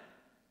internet.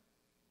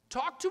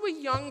 Talk to a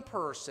young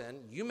person,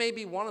 you may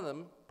be one of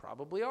them,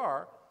 probably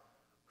are,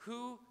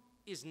 who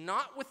is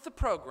not with the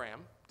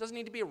program, doesn't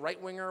need to be a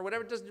right-winger or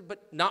whatever,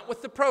 but not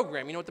with the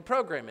program. You know what the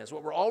program is,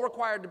 what we're all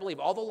required to believe,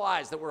 all the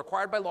lies that we're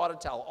required by law to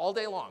tell all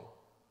day long.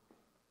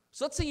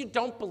 So let's say you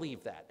don't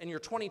believe that, and you're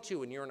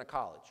 22 and you're in a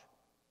college.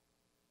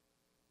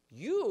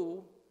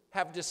 You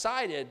have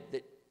decided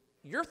that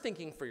you're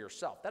thinking for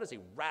yourself. That is a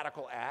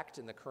radical act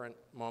in the current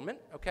moment,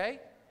 okay?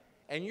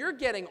 And you're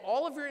getting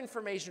all of your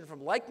information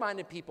from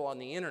like-minded people on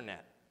the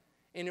internet.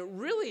 And it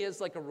really is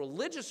like a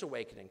religious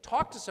awakening.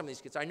 Talk to some of these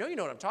kids. I know you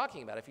know what I'm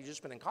talking about. If you've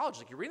just been in college,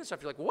 like you're reading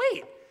stuff, you're like,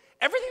 wait,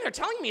 everything they're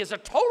telling me is a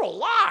total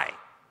lie.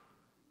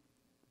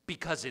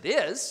 Because it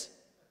is.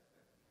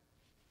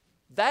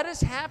 That is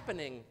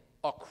happening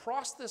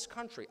across this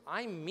country.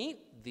 I meet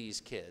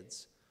these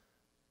kids.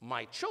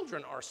 My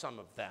children are some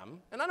of them.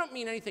 And I don't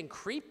mean anything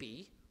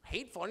creepy,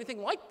 hateful,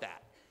 anything like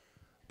that.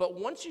 But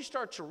once you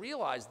start to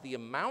realize the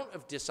amount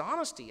of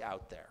dishonesty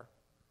out there,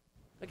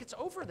 like it's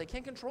over. They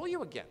can't control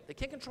you again. They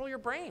can't control your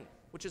brain,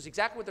 which is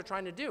exactly what they're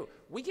trying to do.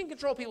 We can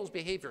control people's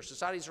behavior.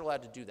 Societies are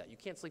allowed to do that. You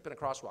can't sleep in a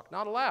crosswalk.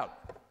 Not allowed.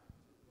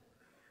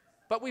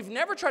 But we've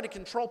never tried to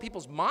control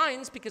people's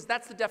minds because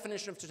that's the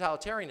definition of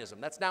totalitarianism.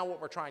 That's now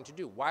what we're trying to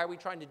do. Why are we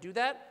trying to do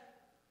that?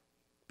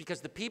 Because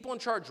the people in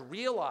charge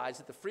realize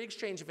that the free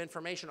exchange of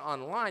information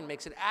online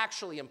makes it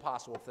actually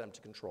impossible for them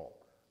to control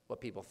what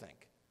people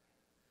think.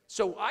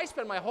 So I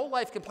spend my whole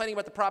life complaining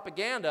about the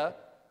propaganda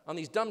on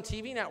these dumb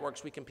TV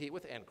networks we compete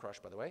with, and Crush,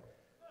 by the way.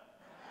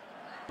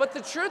 But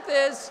the truth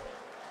is,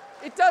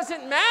 it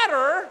doesn't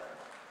matter.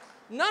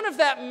 None of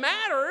that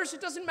matters.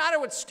 It doesn't matter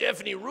what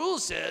Stephanie Rule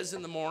says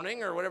in the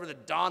morning or whatever the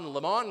Don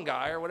Lemon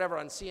guy or whatever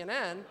on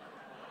CNN.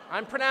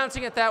 I'm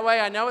pronouncing it that way.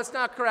 I know it's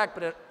not correct,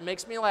 but it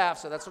makes me laugh,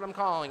 so that's what I'm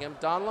calling him,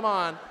 Don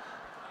Lemon.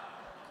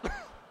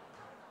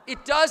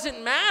 It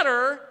doesn't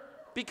matter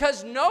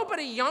because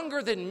nobody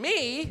younger than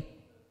me,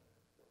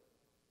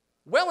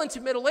 well into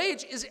middle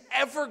age, is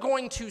ever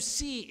going to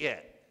see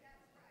it.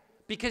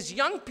 Because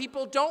young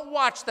people don't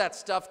watch that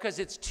stuff because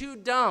it's too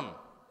dumb.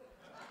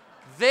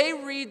 They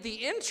read the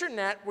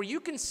internet where you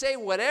can say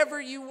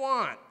whatever you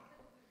want.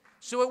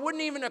 So it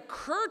wouldn't even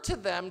occur to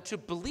them to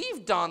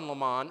believe Don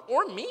Lemon,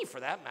 or me for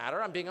that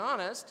matter, I'm being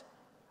honest,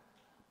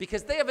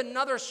 because they have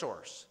another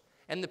source.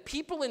 And the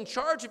people in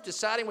charge of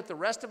deciding what the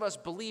rest of us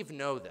believe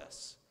know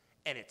this.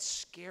 And it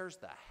scares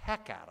the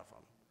heck out of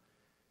them.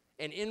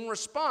 And in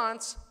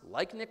response,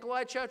 like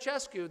Nicolae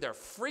Ceausescu, they're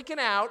freaking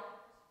out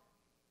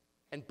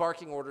and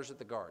barking orders at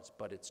the guards.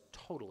 But it's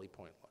totally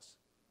pointless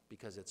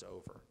because it's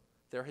over.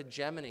 Their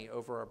hegemony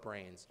over our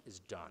brains is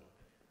done.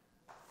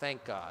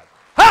 Thank God.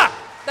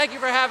 Ha! Thank you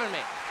for having me.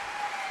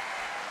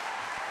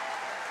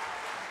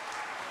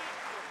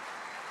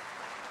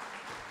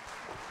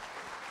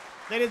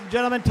 Ladies and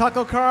gentlemen,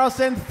 Tucker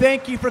Carlson,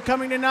 thank you for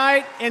coming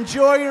tonight.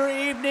 Enjoy your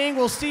evening.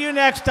 We'll see you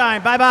next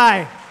time.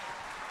 Bye-bye.